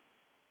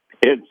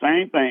 It's the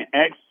same thing,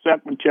 Acts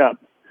 2nd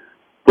chapter,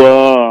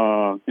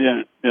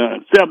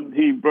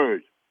 17th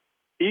verse.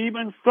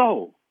 Even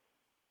so,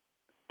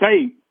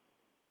 faith,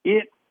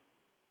 if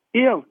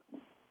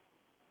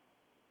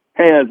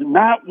has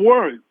not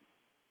worked,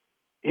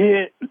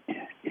 it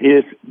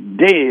is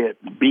dead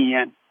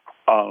being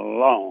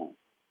alone.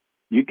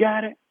 You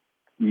got it?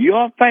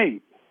 Your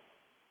faith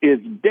is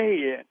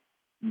dead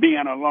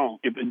being alone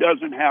if it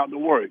doesn't have the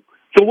work.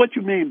 So what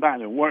you mean by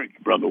the work,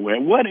 Brother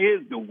Ware? What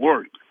is the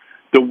work?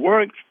 The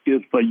work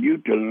is for you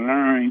to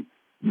learn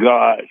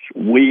God's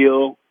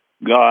will,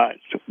 God's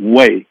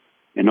way.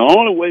 And the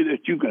only way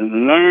that you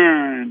can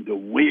learn the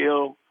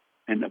will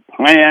and the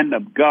plan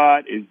of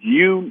God is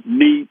you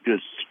need to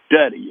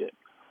study it.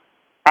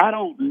 I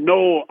don't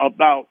know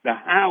about the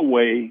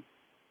highway.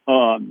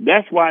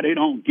 That's why they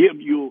don't give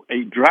you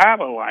a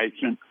driver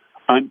license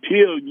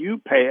until you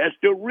pass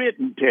the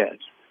written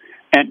test.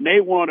 And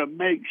they want to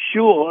make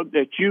sure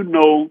that you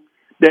know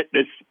that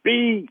the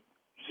speed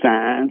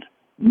signs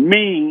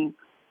mean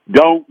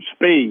don't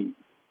speed,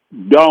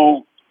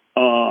 don't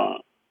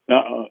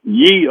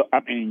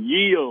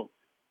yield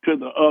to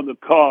the other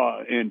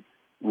car, and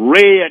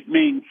red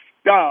means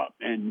stop,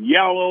 and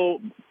yellow,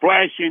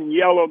 flashing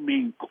yellow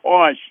means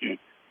caution,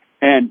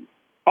 and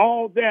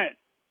all that.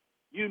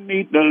 You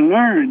need to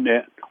learn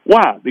that.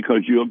 Why?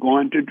 Because you're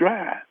going to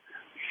drive.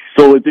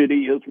 So as it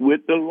is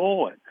with the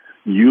Lord.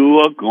 You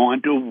are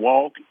going to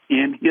walk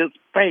in his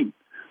faith.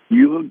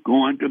 You are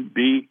going to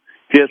be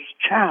his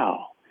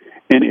child.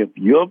 And if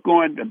you're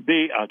going to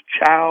be a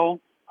child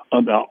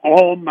of the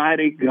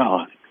Almighty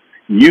God.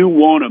 You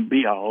want to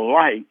be a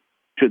light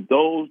to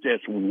those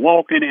that's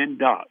walking in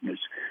darkness.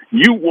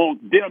 You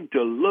want them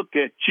to look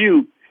at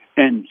you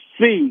and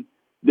see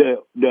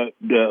the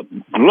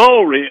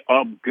glory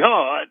of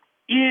God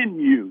in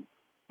you,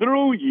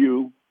 through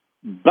you,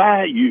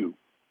 by you.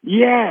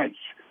 Yes,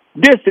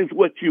 this is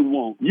what you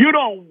want. You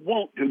don't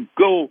want to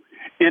go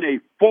in a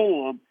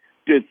form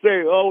to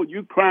say, oh,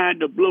 you crying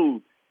the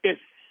blues. It's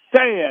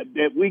sad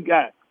that we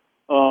got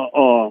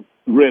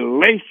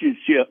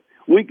relationship.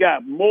 We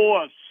got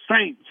more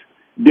saints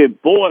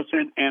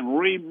divorcing and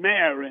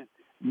remarrying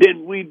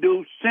than we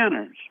do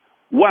sinners.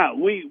 Wow,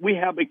 we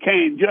have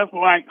became just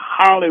like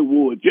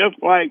Hollywood, just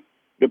like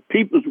the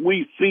people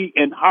we see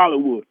in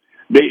Hollywood.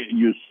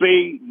 You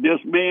see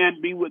this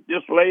man be with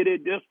this lady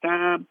this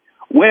time.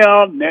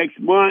 Well, next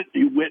month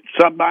he with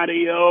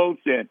somebody else,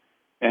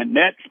 and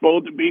that's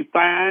supposed to be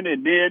fine.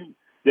 And then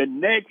the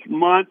next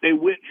month they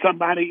with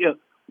somebody else.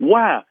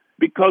 Why?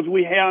 Because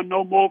we have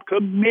no more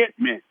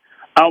commitment.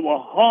 Our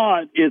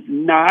heart is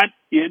not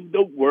in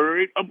the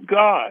Word of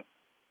God.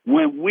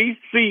 When we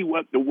see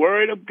what the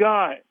Word of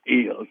God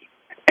is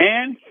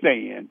and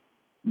saying,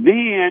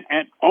 then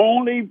and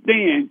only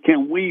then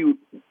can we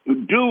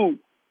do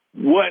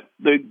what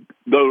the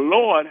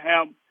Lord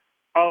have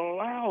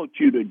allowed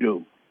you to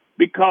do,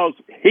 because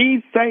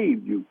He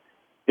saved you.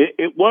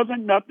 It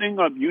wasn't nothing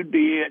of you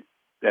did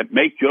that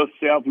make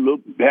yourself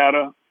look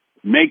better,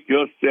 make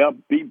yourself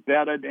be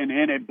better than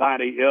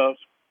anybody else.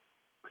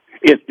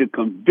 It's the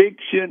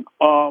conviction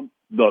of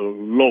the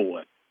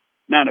Lord.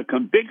 Now, the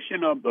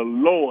conviction of the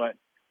Lord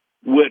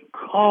would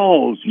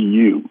cause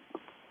you,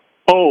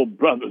 oh,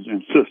 brothers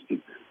and sisters,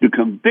 the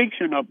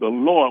conviction of the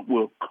Lord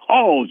will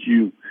cause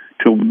you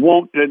to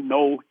want to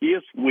know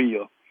His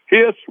will,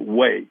 His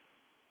way.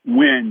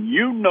 When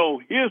you know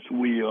His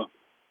will,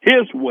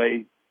 His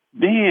way,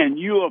 then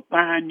you'll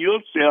find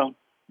yourself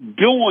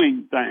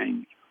doing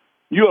things.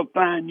 You'll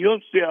find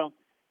yourself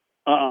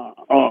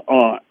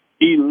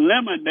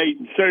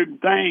eliminating certain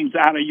things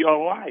out of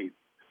your life.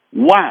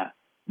 Why?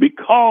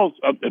 Because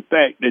of the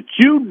fact that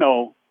you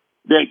know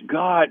that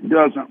God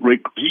doesn't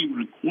He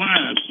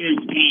requires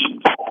certain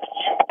things,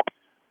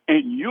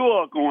 and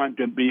you're going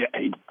to be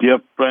a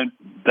different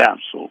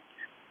vessel.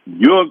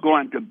 You're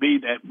going to be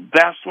that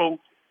vessel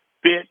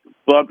fit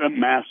for the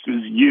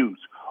Master's use.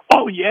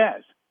 Oh,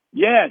 yes,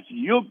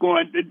 you're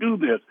going to do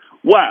this.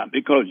 Why?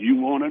 Because you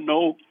want to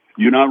know.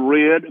 You done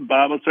read the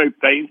Bible say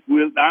faith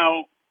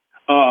without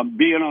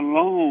being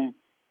alone,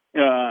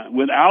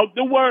 without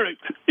the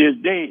works is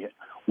dead.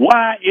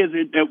 Why is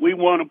it that we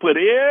want to put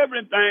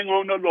everything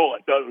on the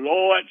Lord? The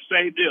Lord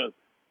say this,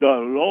 the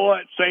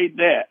Lord say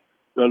that,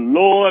 the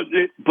Lord,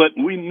 but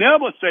we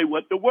never say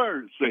what the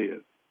Word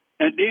says.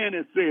 And then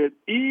it says,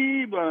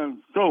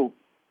 even so,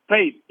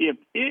 faith, if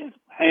it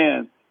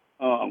has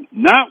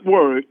not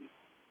worked,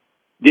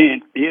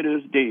 then it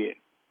is dead.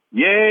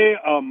 Yea,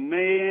 a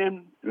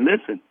man,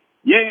 listen,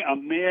 yea, a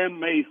man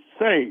may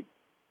say,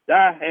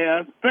 thou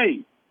hast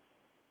faith,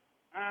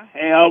 I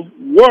have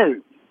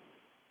works.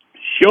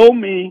 Show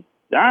me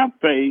thy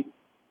faith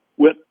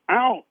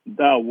without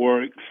thy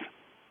works,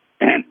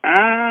 and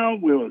I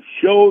will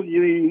show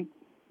you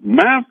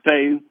my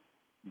faith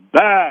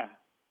by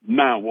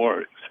my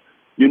works.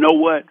 You know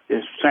what?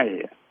 It's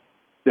sad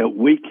that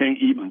we can't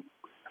even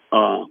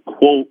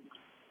quote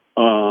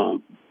a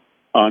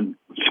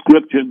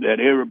scripture that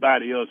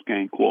everybody else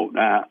can quote.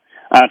 Now,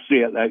 I say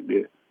it like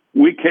this.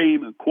 We can't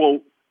even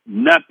quote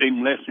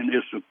nothing less than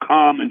it's a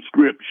common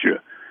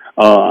scripture.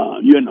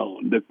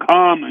 The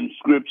common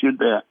scripture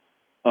that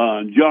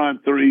John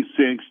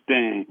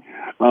 3:16,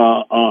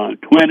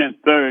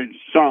 23rd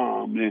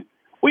Psalm, and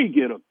we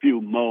get a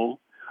few more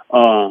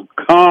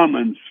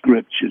common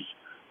scriptures.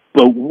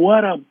 But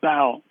what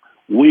about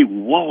we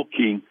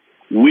walking,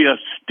 we are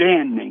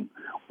standing,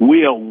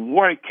 we are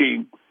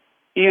working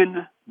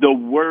in the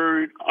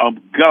Word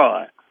of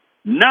God,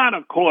 not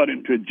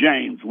according to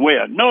James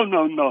Webb. No.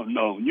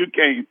 You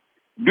can't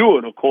do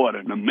it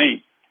according to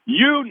me.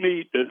 You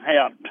need to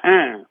have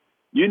time.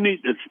 You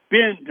need to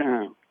spend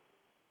time.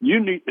 You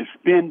need to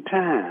spend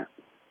time.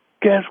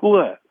 Guess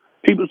what?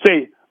 People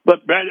say,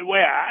 but Brother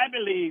Ware, I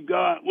believe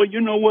God. Well,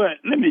 you know what?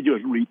 Let me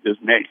just read this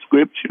next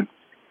scripture.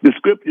 The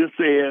scripture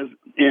says,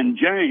 in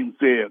James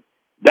says,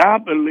 thou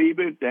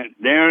believest that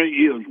there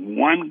is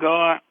one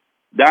God,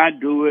 thou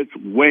doest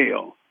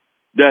well.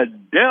 The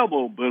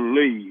devil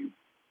believes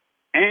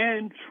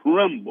and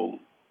tremble.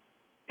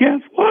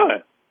 Guess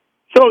what?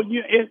 So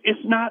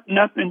it's not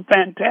nothing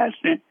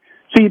fantastic.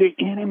 See, the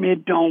enemy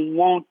don't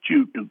want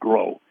you to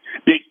grow.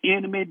 The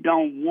enemy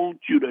don't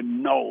want you to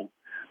know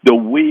the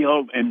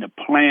will and the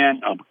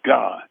plan of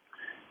God.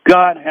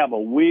 God have a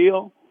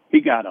will.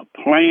 He got a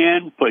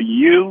plan for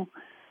you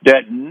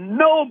that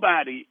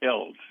nobody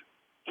else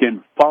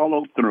can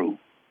follow through.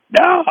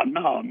 No.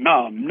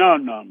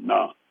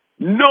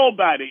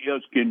 Nobody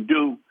else can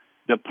do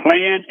the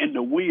plan and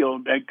the will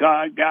that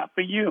God got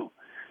for you.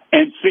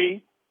 And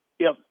see,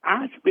 if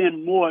I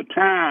spend more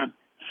time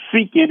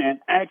seeking and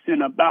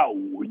asking about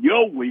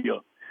your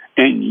will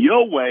and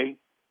your way,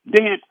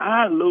 then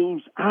I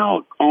lose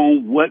out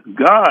on what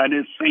God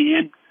is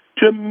saying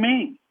to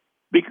me.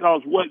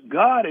 Because what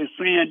God is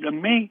saying to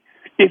me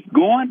is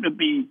going to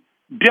be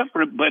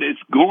different, but it's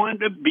going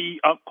to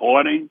be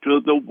according to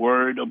the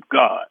Word of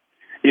God.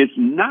 It's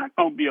not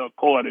going to be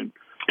according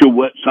to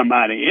what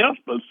somebody else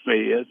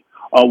says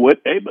or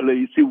what they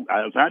believe. See,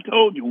 as I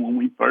told you when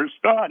we first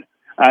started,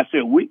 I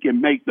said we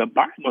can make the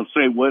Bible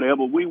say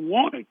whatever we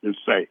want it to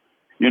say.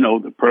 You know,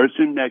 the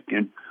person that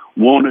can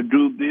want to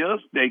do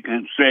this, they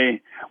can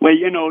say, well,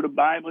 you know, the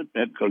Bible,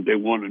 that because they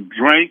want to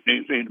drink,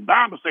 they say, the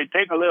Bible say,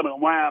 take a little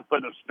wine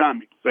for the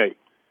stomach's sake.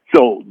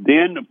 So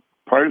then the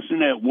person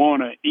that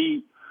want to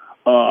eat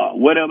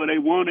whatever they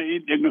want to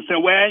eat, they can say,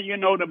 well, you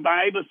know, the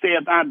Bible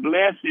says, I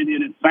bless it,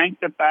 it is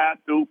sanctified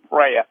through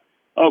prayer.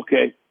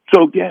 Okay,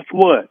 so guess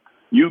what?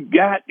 You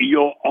got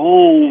your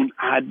own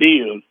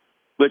ideas,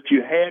 but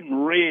you hadn't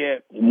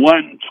read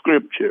one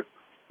scripture.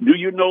 Do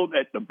you know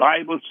that the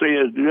Bible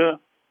says this?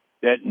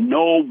 That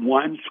no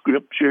one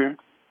scripture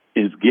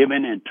is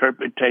given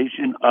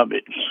interpretation of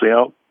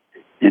itself.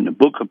 In the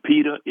book of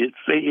Peter, it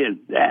says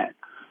that.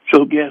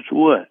 So guess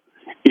what?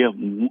 If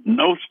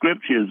no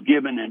scripture is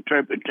given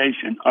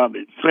interpretation of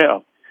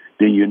itself,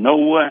 then you know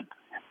what?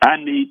 I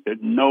need to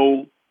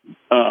know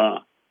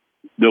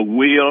the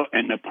will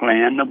and the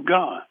plan of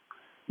God.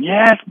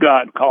 Yes,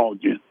 God called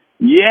you.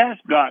 Yes,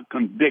 God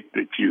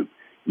convicted you.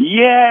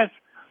 Yes,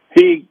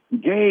 He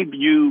gave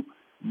you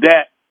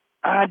that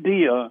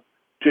idea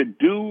to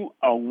do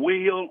a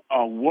will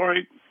or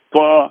work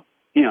for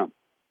Him.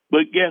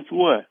 But guess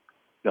what?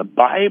 The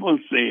Bible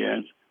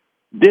says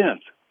this,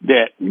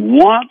 that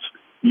once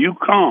you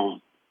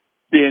come,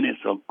 then it's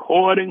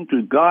according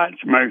to God's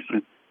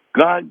mercy,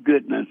 God's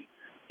goodness,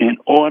 in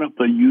order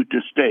for you to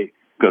stay.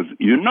 Because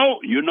you know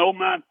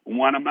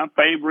one of my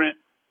favorite,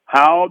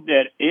 how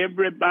that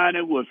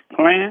everybody was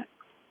planned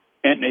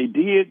and they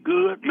did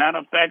good. Matter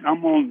of fact,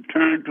 I'm going to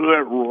turn to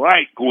it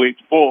right quick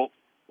before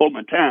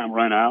my time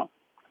run out.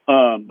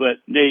 But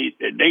they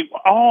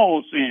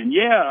all saying,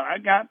 yeah, I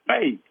got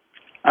faith.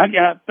 I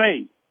got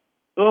faith.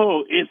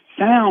 Oh, it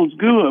sounds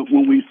good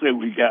when we say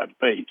we got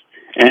faith.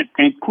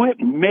 And quit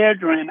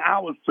measuring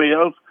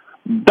ourselves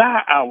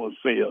by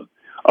ourselves.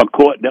 Of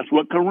course, that's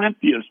what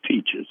Corinthians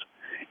teaches.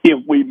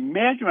 If we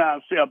measure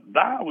ourselves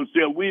by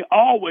ourselves, we're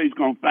always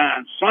going to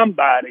find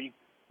somebody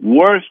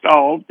worse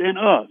off than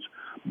us.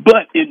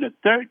 But in the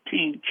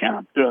 13th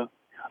chapter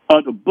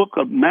of the book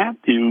of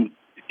Matthew,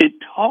 it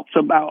talks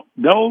about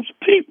those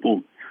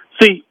people.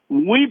 See,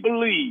 we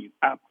believe,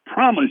 I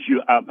promise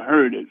you, I've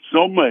heard it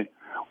so much.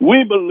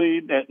 We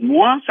believe that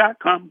once I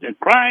come to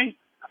Christ,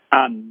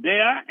 I'm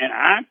there and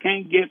I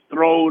can't get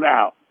thrown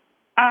out.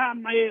 I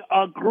may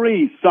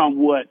agree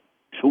somewhat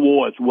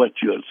towards what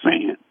you're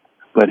saying,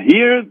 but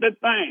here's the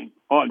thing.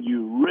 Are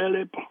you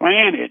really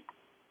planted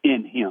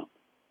in Him?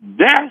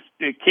 That's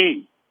the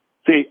key.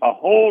 See, a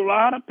whole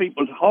lot of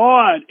people's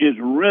heart is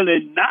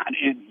really not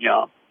in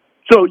Him.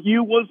 So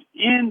you was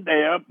in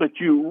there, but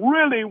you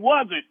really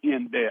wasn't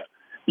in there.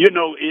 You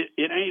know,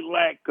 it ain't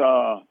like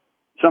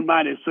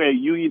somebody say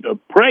you either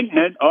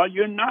pregnant or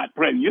you're not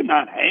pregnant. You're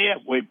not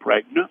halfway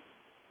pregnant,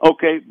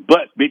 okay?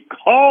 But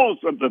because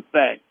of the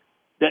fact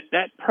that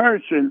that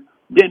person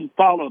didn't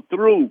follow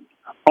through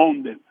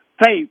on the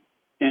faith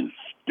and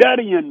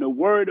studying the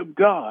Word of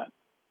God,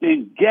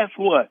 then guess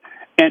what?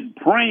 And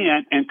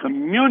praying and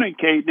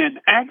communicating and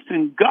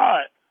asking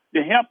God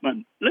to help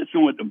them.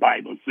 Listen what the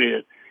Bible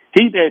says.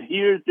 He that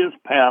hears this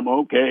parable,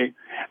 okay,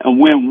 and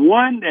when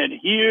one that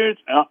hears,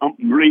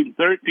 I'm reading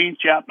 13th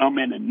chapter, I'm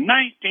in the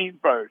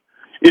 19th verse.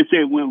 It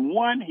said, when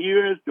one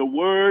hears the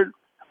word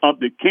of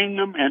the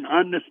kingdom and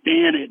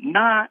understand it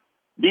not,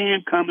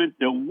 then cometh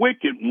the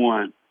wicked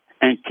one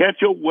and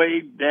catch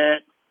away that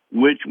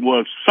which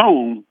was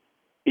sown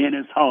in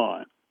his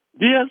heart.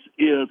 This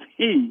is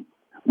he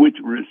which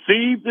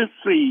received the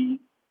seed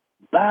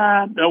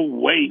by the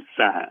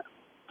wayside.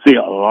 See,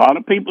 a lot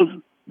of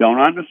people don't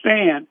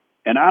understand.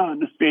 And I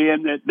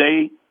understand that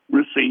they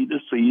received the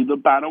seed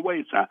by the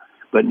wayside.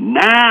 But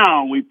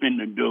now we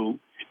finna do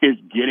is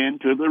get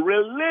into the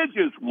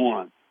religious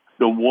one,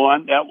 the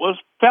one that was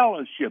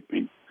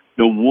fellowshipping,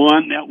 the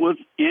one that was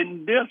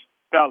in this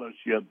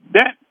fellowship,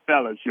 that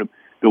fellowship,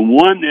 the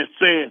one that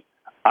says,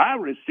 I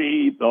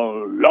received the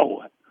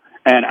Lord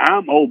and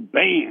I'm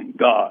obeying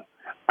God.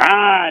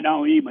 I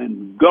don't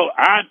even go.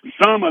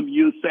 Some of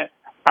you say,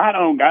 I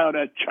don't go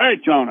to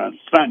church on a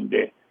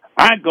Sunday.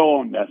 I go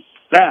on the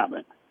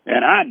Sabbath.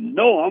 And I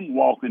know I'm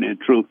walking in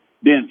truth.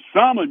 Then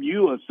some of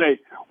you will say,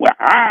 well,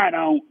 I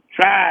don't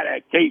try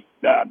to keep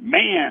the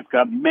man's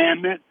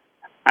commandment.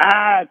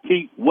 I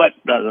keep what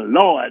the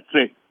Lord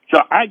says.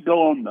 So I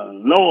go on the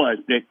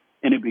Lord's day,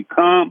 and it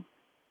becomes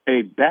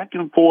a back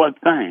and forth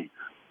thing.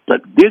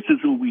 But this is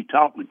who we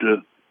talking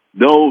to,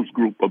 those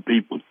group of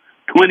people.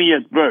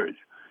 20th verse,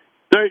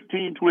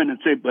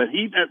 13:20 say, but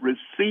he that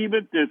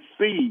receiveth the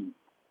seed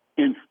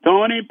in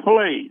stony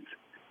place,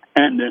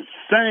 and the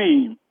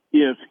same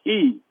is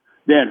he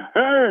that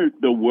heard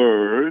the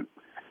word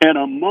and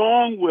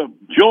among with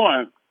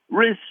joy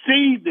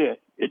received it.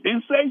 It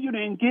didn't say you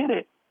didn't get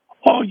it.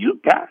 Oh, you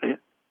got it.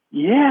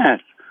 Yes,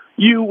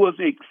 you was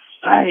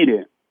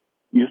excited.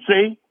 You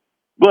see?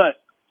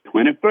 But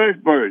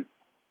 21st verse,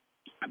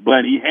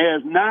 but he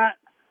has not,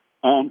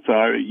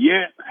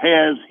 yet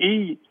has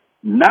he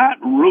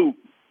not root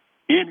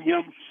in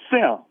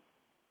himself,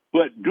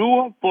 but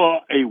do it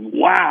for a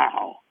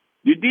while.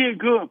 You did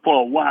good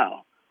for a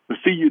while. But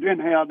see, you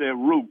didn't have that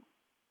root.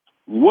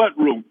 What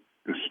root?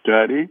 To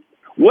study.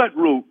 What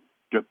root?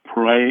 To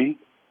pray.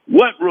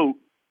 What root?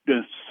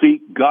 To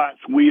seek God's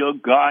will,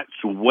 God's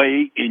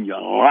way in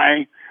your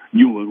life.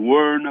 You was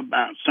worrying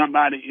about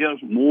somebody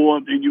else more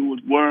than you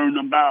was worrying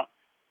about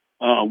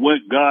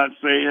what God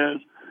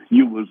says.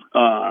 You was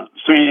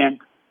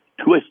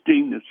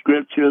twisting the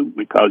scripture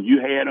because you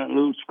had a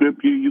little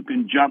scripture you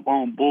can jump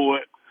on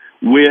board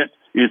with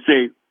and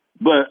say,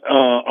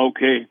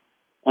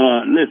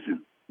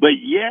 listen, but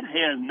yet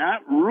has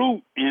not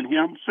root in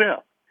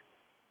himself,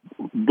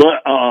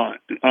 but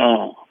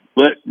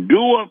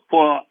do it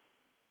for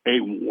a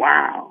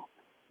while.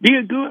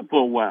 Did good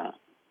for a while.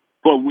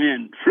 For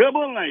when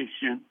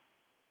tribulation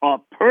or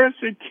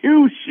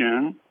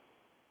persecution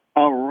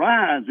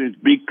arises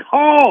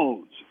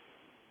because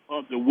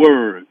of the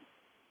word,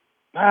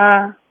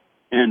 by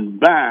and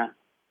by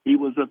he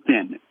was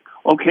offended.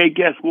 Okay,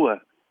 guess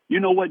what? You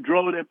know what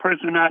drove that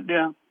person out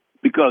there?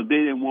 Because they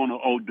didn't want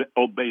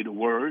to obey the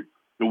word.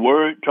 The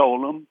word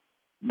told them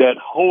that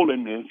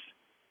holiness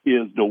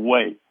is the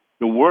way.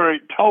 The word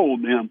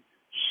told them,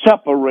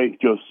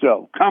 separate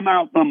yourself. Come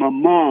out from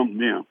among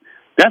them.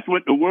 That's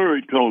what the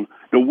word told them.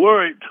 The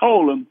word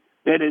told them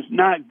that it's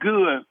not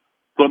good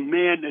for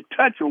men to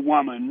touch a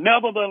woman,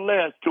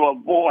 nevertheless to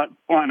avoid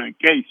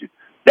fornication.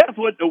 That's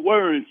what the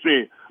word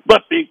said.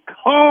 But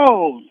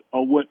because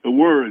of what the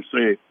word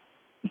said,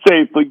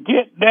 say,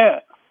 forget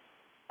that.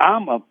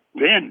 I'm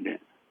offended.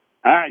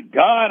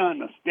 God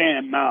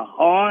understands my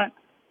heart.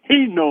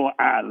 He knows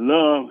I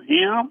love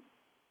him.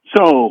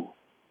 So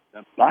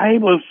the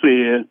Bible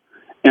says,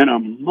 and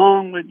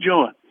among the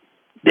joy,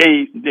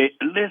 they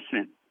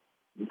listen.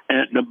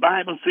 The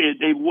Bible said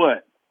they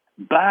what?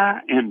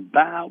 By and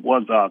by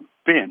was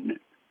offended.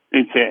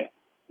 They said,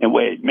 and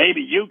wait,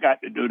 maybe you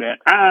got to do that.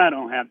 I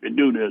don't have to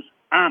do this.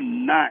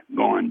 I'm not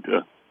going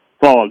to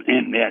fall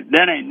in that.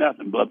 That ain't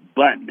nothing but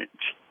bondage.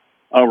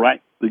 All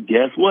right. But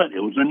guess what? It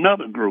was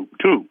another group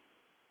too.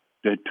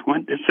 The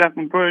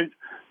 22nd verse.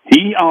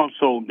 He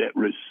also that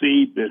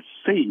received the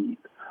seed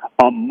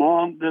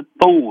among the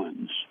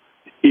thorns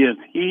is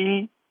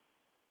he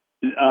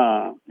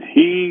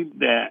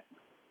that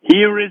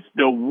heareth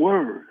the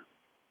word,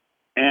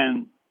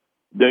 and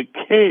the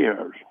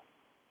cares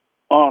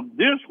of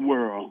this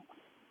world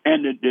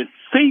and the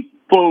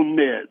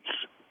deceitfulness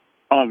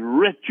of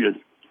riches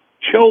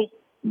choke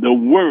the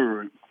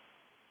word,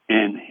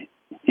 and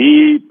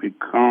he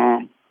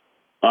become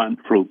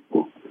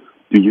unfruitful.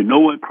 Do you know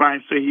what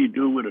Christ said he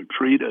do with a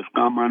tree that's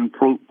come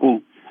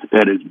unfruitful,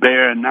 that is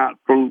bearing not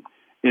fruit?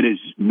 It is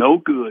no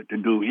good to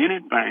do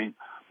anything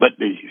but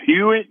to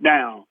hew it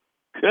down,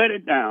 cut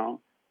it down,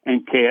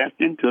 and cast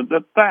into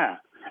the fire.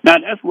 Now,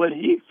 that's what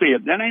he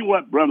said. That ain't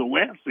what Brother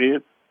West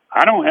said.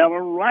 I don't have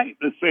a right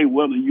to say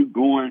whether you're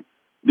going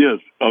this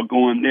or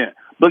going that.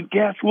 But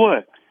guess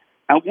what?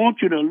 I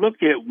want you to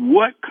look at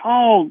what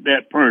caused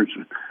that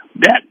person.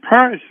 That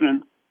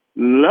person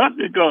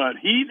loved God.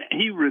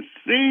 He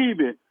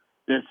received it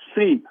to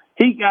see.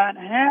 He got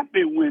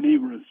happy when he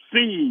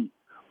received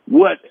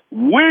what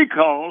we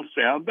call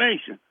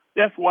salvation.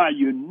 That's why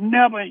you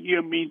never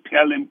hear me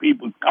telling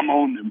people,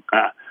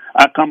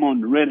 I come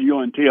on the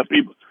radio and tell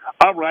people,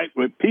 all right,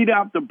 repeat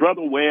after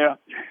Brother Ware,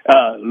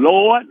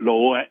 Lord,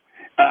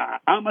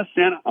 I'm a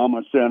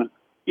sinner.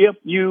 If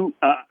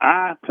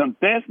I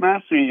confess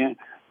my sin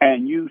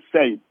and you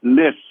say,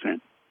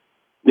 listen,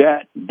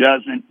 that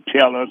doesn't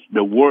tell us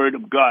the word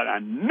of God. I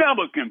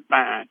never can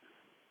find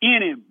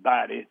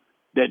anybody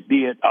that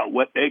did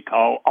what they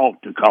call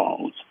altar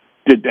calls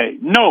today.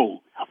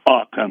 No,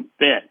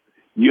 confess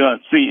your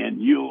sin.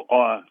 You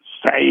are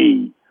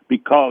saved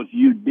because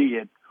you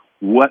did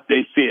what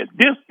they said.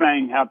 This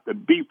thing has to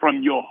be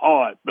from your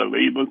heart,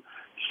 believers.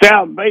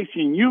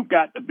 Salvation, you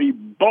got to be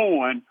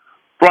born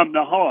from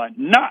the heart,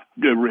 not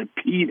to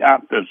repeat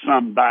after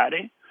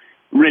somebody.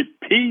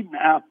 Repeating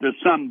after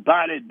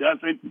somebody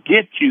doesn't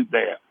get you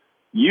there.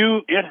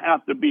 It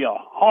has to be a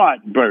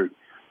heart birth.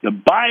 The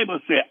Bible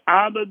said,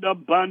 out of the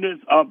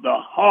abundance of the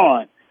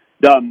heart,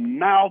 the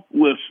mouth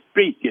will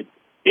speak it.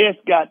 It's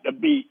got to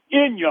be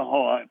in your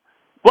heart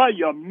for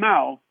your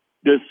mouth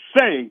to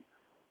say,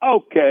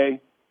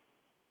 okay,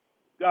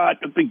 God,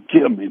 to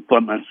forgive me for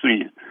my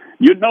sin.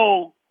 You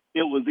know,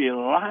 it was it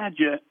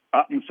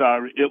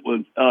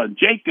was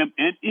Jacob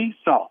and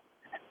Esau.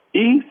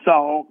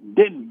 Esau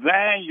didn't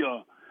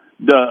value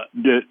the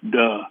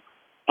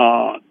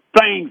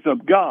things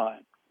of God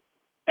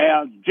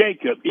as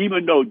Jacob,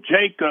 even though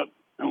Jacob,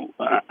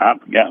 I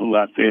forgot who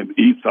I said,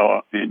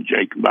 Esau and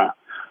Jacob. I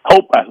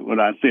hope that's what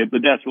I said,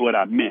 but that's what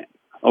I meant.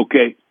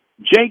 Okay,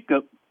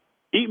 Jacob,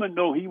 even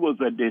though he was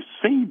a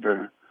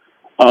deceiver,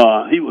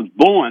 he was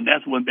born,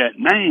 that's what that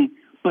name,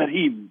 but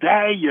he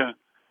valued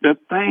the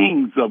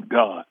things of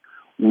God.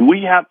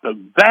 We have to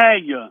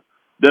value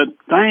the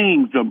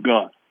things of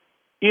God.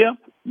 If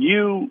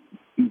you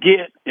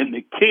get in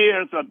the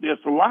cares of this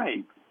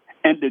life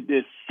and the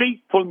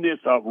deceitfulness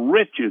of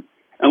riches,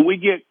 and we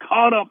get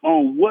caught up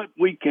on what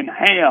we can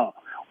have,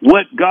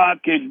 what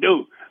God can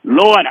do.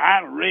 Lord,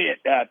 I read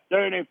that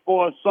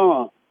 34th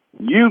Psalm.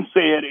 You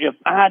said, if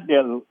I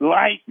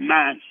delight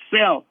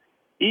myself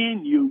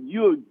in you,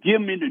 you'll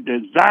give me the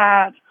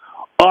desires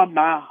of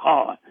my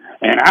heart.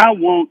 And I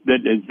want the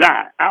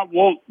desire. I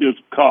want this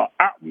car.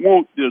 I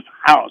want this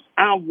house.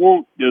 I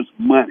want this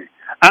money.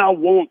 I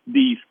want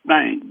these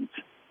things.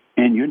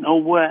 And you know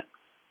what?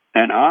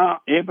 And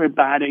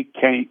everybody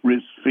can't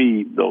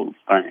receive those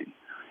things.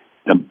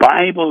 The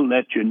Bible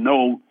lets you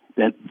know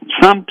that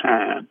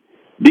sometimes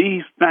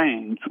these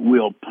things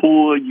will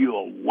pull you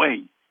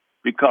away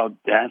because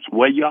that's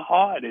where your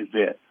heart is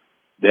at.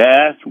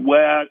 That's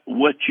where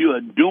what you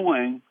are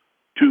doing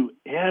to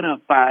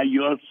edify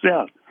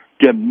yourself,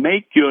 to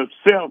make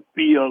yourself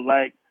feel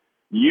like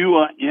you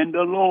are in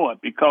the Lord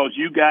because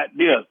you got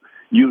this.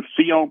 You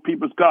see on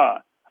people's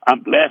car,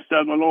 I'm blessed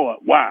of the Lord.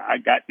 Why? I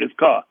got this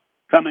car.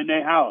 Come in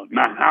their house.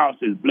 My house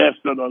is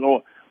blessed of the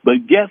Lord.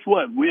 But guess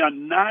what? We are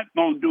not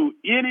going to do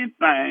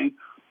anything,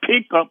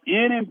 pick up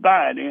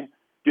anybody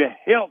to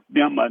help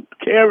them or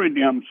carry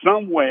them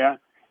somewhere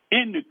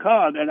in the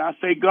car that I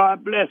say,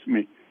 God bless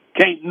me.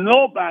 Can't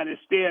nobody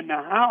stay in the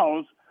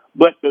house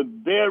but the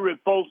very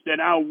folks that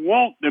I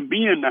want to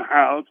be in the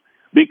house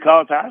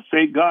because I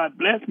say, God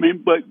bless me.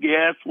 But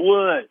guess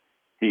what?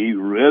 He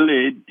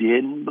really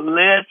didn't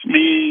bless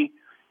me.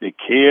 The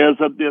cares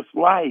of this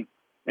life.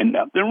 And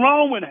nothing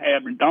wrong with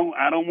having.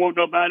 I don't want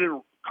nobody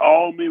to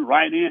call me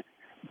right in.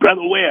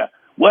 Brother Ware,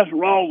 what's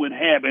wrong with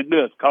having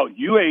this? Because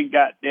you ain't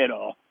got that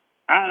all.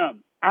 I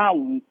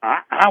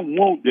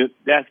want this.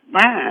 That's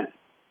fine.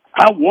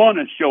 I want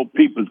to show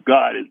people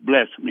God has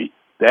blessed me.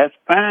 That's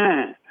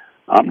fine.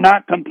 I'm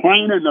not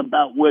complaining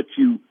about what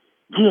you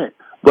get.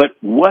 But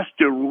what's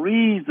the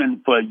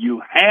reason for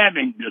you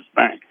having this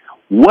thing?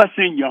 What's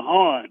in your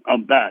heart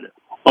about it?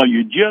 Are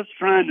you just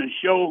trying to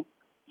show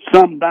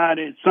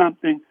somebody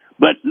something?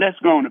 But let's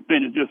go on and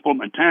finish this for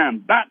my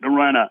time. About to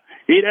run out.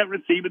 He that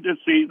receiveth the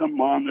seed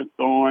among the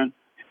thorns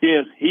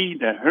is he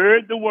that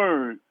heard the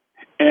word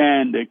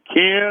and the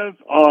cares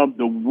of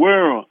the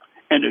world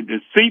and the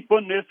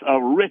deceitfulness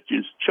of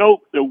riches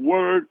choke the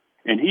word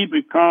and he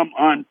become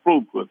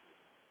unfruitful.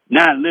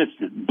 Now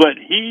listen, but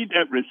he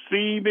that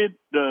receiveth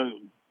the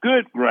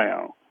good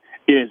ground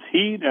is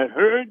he that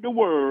heard the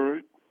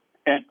word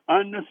and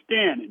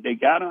understand it. They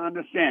got to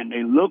understand.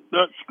 They looked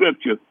up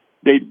scripture.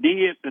 They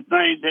did the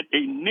things that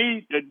they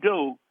need to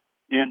do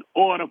in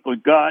order for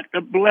God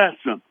to bless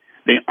them.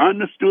 They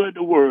understood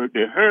the word.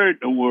 They heard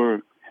the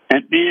word.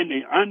 And then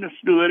they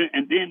understood it.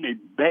 And then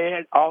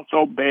they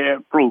also bear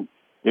fruit.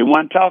 They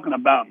weren't talking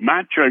about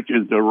my church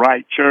is the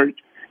right church.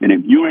 And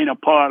if you ain't a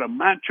part of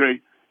my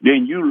church,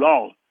 then you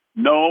lost.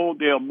 No,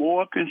 they're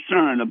more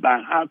concerned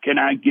about how can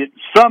I get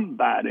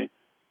somebody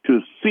to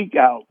seek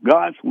out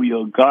God's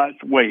will, God's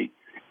way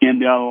in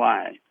their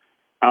life.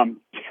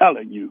 I'm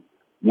telling you,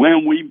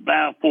 when we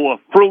bear forth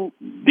fruit,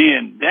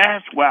 then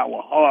that's where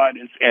our heart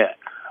is at.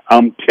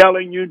 I'm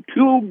telling you,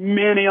 too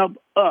many of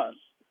us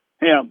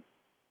have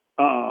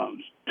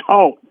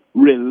taught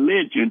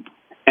religion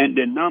and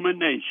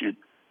denomination,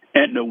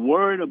 and the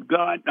word of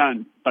God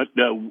done,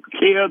 the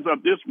cares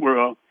of this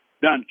world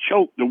done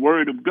choke the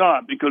word of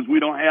God because we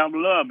don't have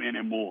love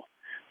anymore.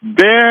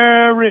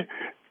 Very,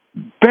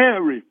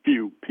 very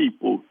few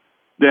people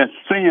that's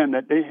saying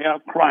that they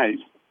have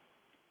Christ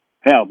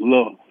have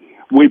love.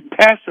 We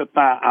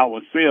pacify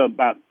ourselves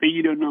by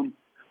feeding them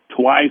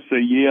twice a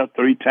year,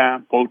 3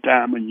 times, 4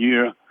 times a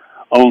year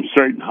on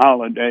certain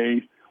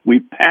holidays. We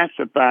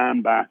pacify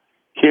them by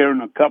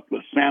carrying a couple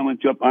of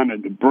sandwiches up under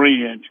the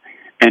bridge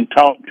and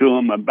talk to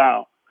them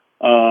about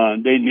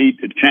they need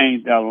to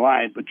change their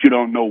life, but you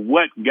don't know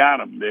what got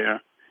them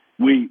there.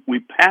 We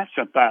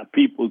pacify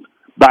people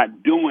by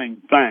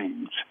doing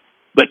things.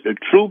 But the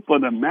truth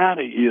of the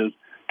matter is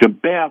to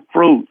bear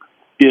fruit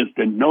is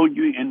to know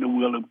you in the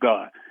will of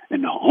God.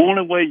 And the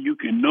only way you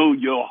can know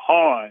your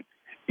heart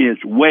is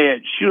where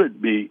it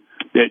should be,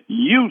 that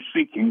you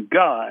seeking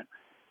God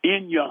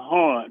in your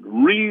heart,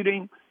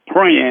 reading,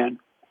 praying,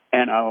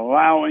 and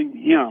allowing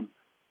him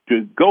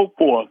to go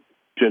forth,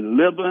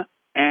 deliver,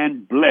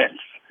 and bless.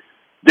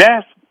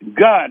 That's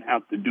God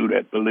have to do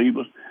that,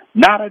 believers.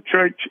 Not a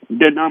church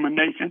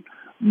denomination,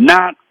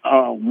 not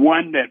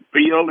one that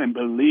feel and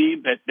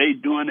believe that they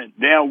doing it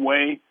their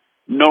way.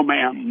 No,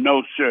 ma'am,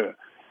 no, sir.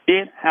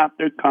 It have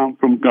to come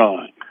from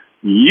God.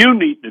 You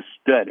need to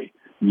study.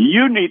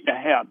 You need to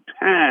have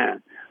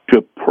time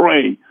to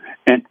pray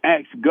and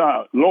ask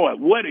God, Lord,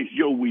 what is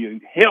your will?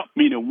 Help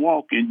me to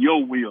walk in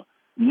your will,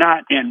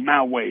 not in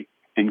my way.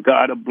 And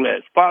God will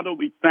bless. Father,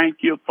 we thank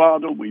you.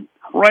 Father, we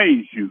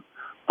praise you.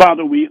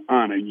 Father, we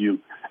honor you.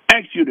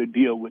 Ask you to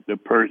deal with the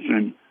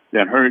person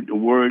that heard the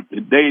word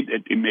today,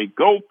 that they may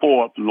go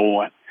forth,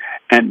 Lord,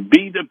 and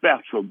be the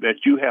vessel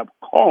that you have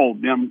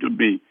called them to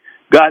be.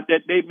 God,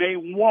 that they may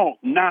walk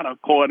not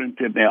according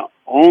to their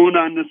own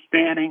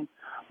understanding,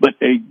 but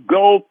they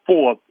go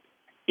forth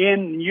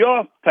in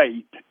your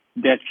faith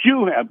that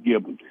you have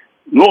given.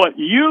 Lord,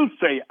 you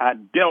say, I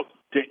dealt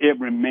to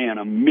every man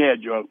a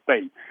measure of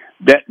faith.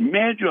 That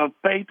measure of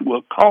faith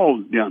will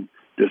cause them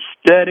to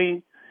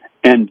study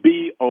and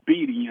be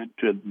obedient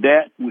to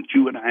that which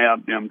you would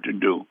have them to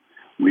do.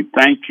 We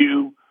thank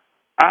you.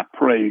 I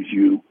praise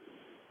you.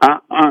 I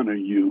honor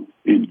you.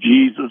 In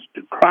Jesus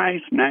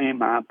Christ's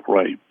name I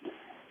pray.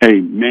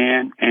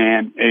 Amen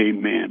and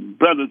amen.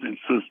 Brothers and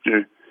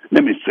sisters,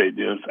 let me say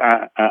this.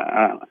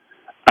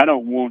 I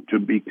don't want to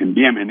be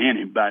condemning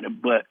anybody,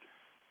 but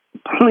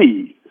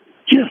please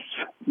just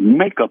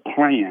make a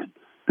plan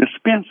to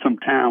spend some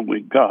time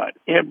with God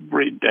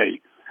every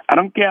day. I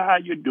don't care how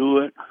you do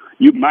it.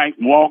 You might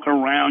walk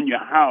around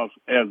your house.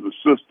 As a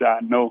sister,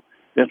 I know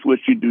that's what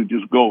she do.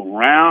 Just go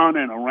around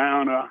and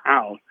around her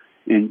house,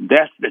 and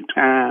that's the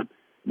time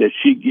that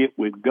she get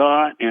with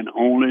God and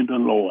only the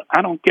Lord.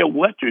 I don't care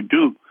what you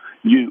do.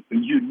 You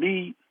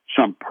need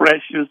some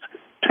precious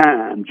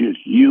time,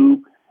 just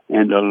you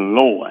and the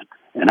Lord.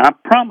 And I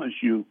promise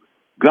you,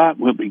 God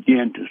will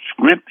begin to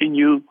strengthen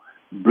you,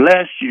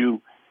 bless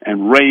you,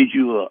 and raise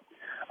you up.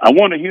 I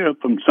want to hear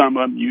from some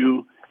of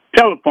you.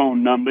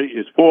 Telephone number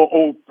is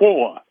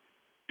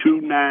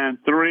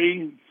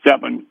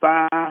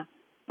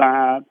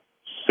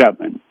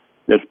 404-293-7557.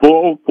 That's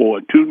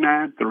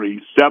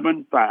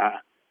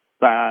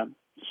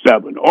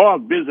 404-293-7557. Or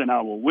visit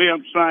our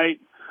website.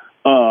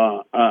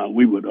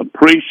 We would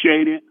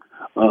appreciate it.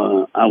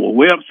 Our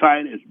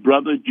website is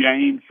Brother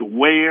James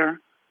Ware.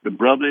 The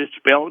brother is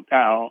spelled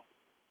out.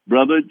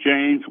 Brother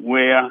James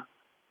Ware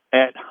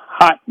at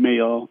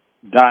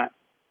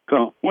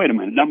hotmail.com. Wait a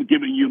minute. I'm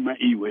giving you my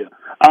email.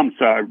 I'm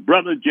sorry.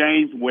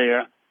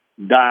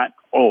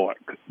 BrotherJamesWare.org.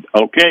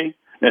 Okay?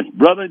 That's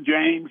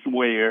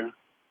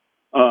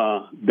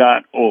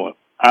BrotherJamesWare.org.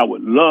 I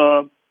would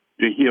love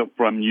to hear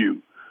from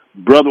you.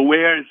 Brother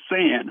Ware is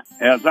saying,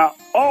 as I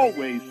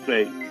always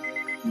say,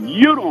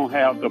 you don't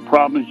have the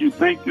problems you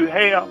think you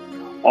have.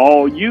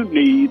 All you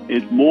need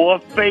is more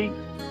faith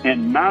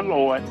in my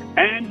Lord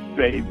and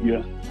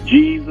Savior,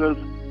 Jesus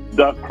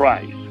the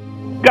Christ.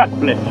 God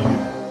bless you.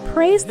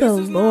 Praise the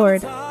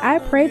Lord. I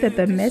pray that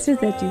the message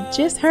that you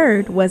just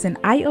heard was an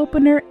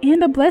eye-opener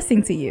and a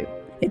blessing to you.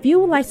 If you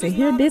would like to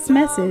hear this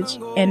message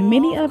and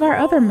many of our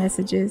other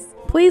messages,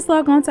 please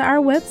log on to our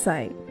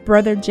website,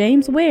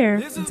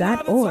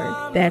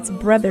 BrotherJamesWare.org. That's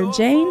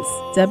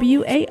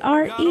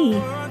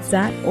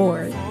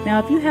BrotherJamesWare.org. Now,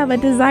 if you have a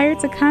desire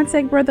to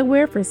contact Brother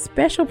Ware for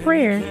special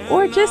prayer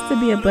or just to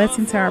be a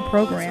blessing to our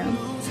program,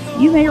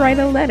 you may write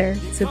a letter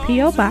to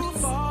P.O.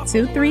 Box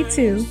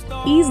 232,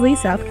 Easley,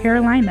 South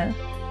Carolina,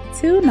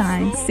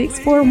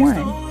 29641.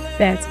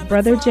 That's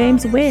Brother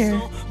James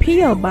Ware,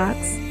 P.O. Box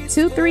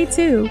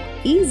 232,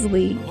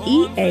 Easley,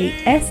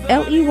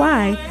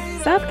 EASLEY,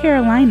 South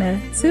Carolina,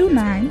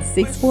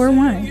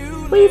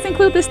 29641. Please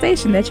include the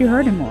station that you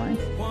heard him on.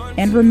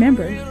 And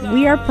remember,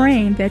 we are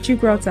praying that you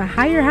grow to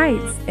higher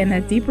heights and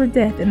a deeper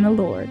depth in the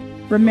Lord.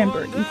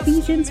 Remember,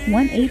 Ephesians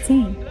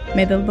 1:18.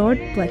 May the Lord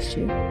bless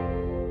you.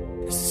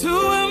 It's too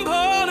important.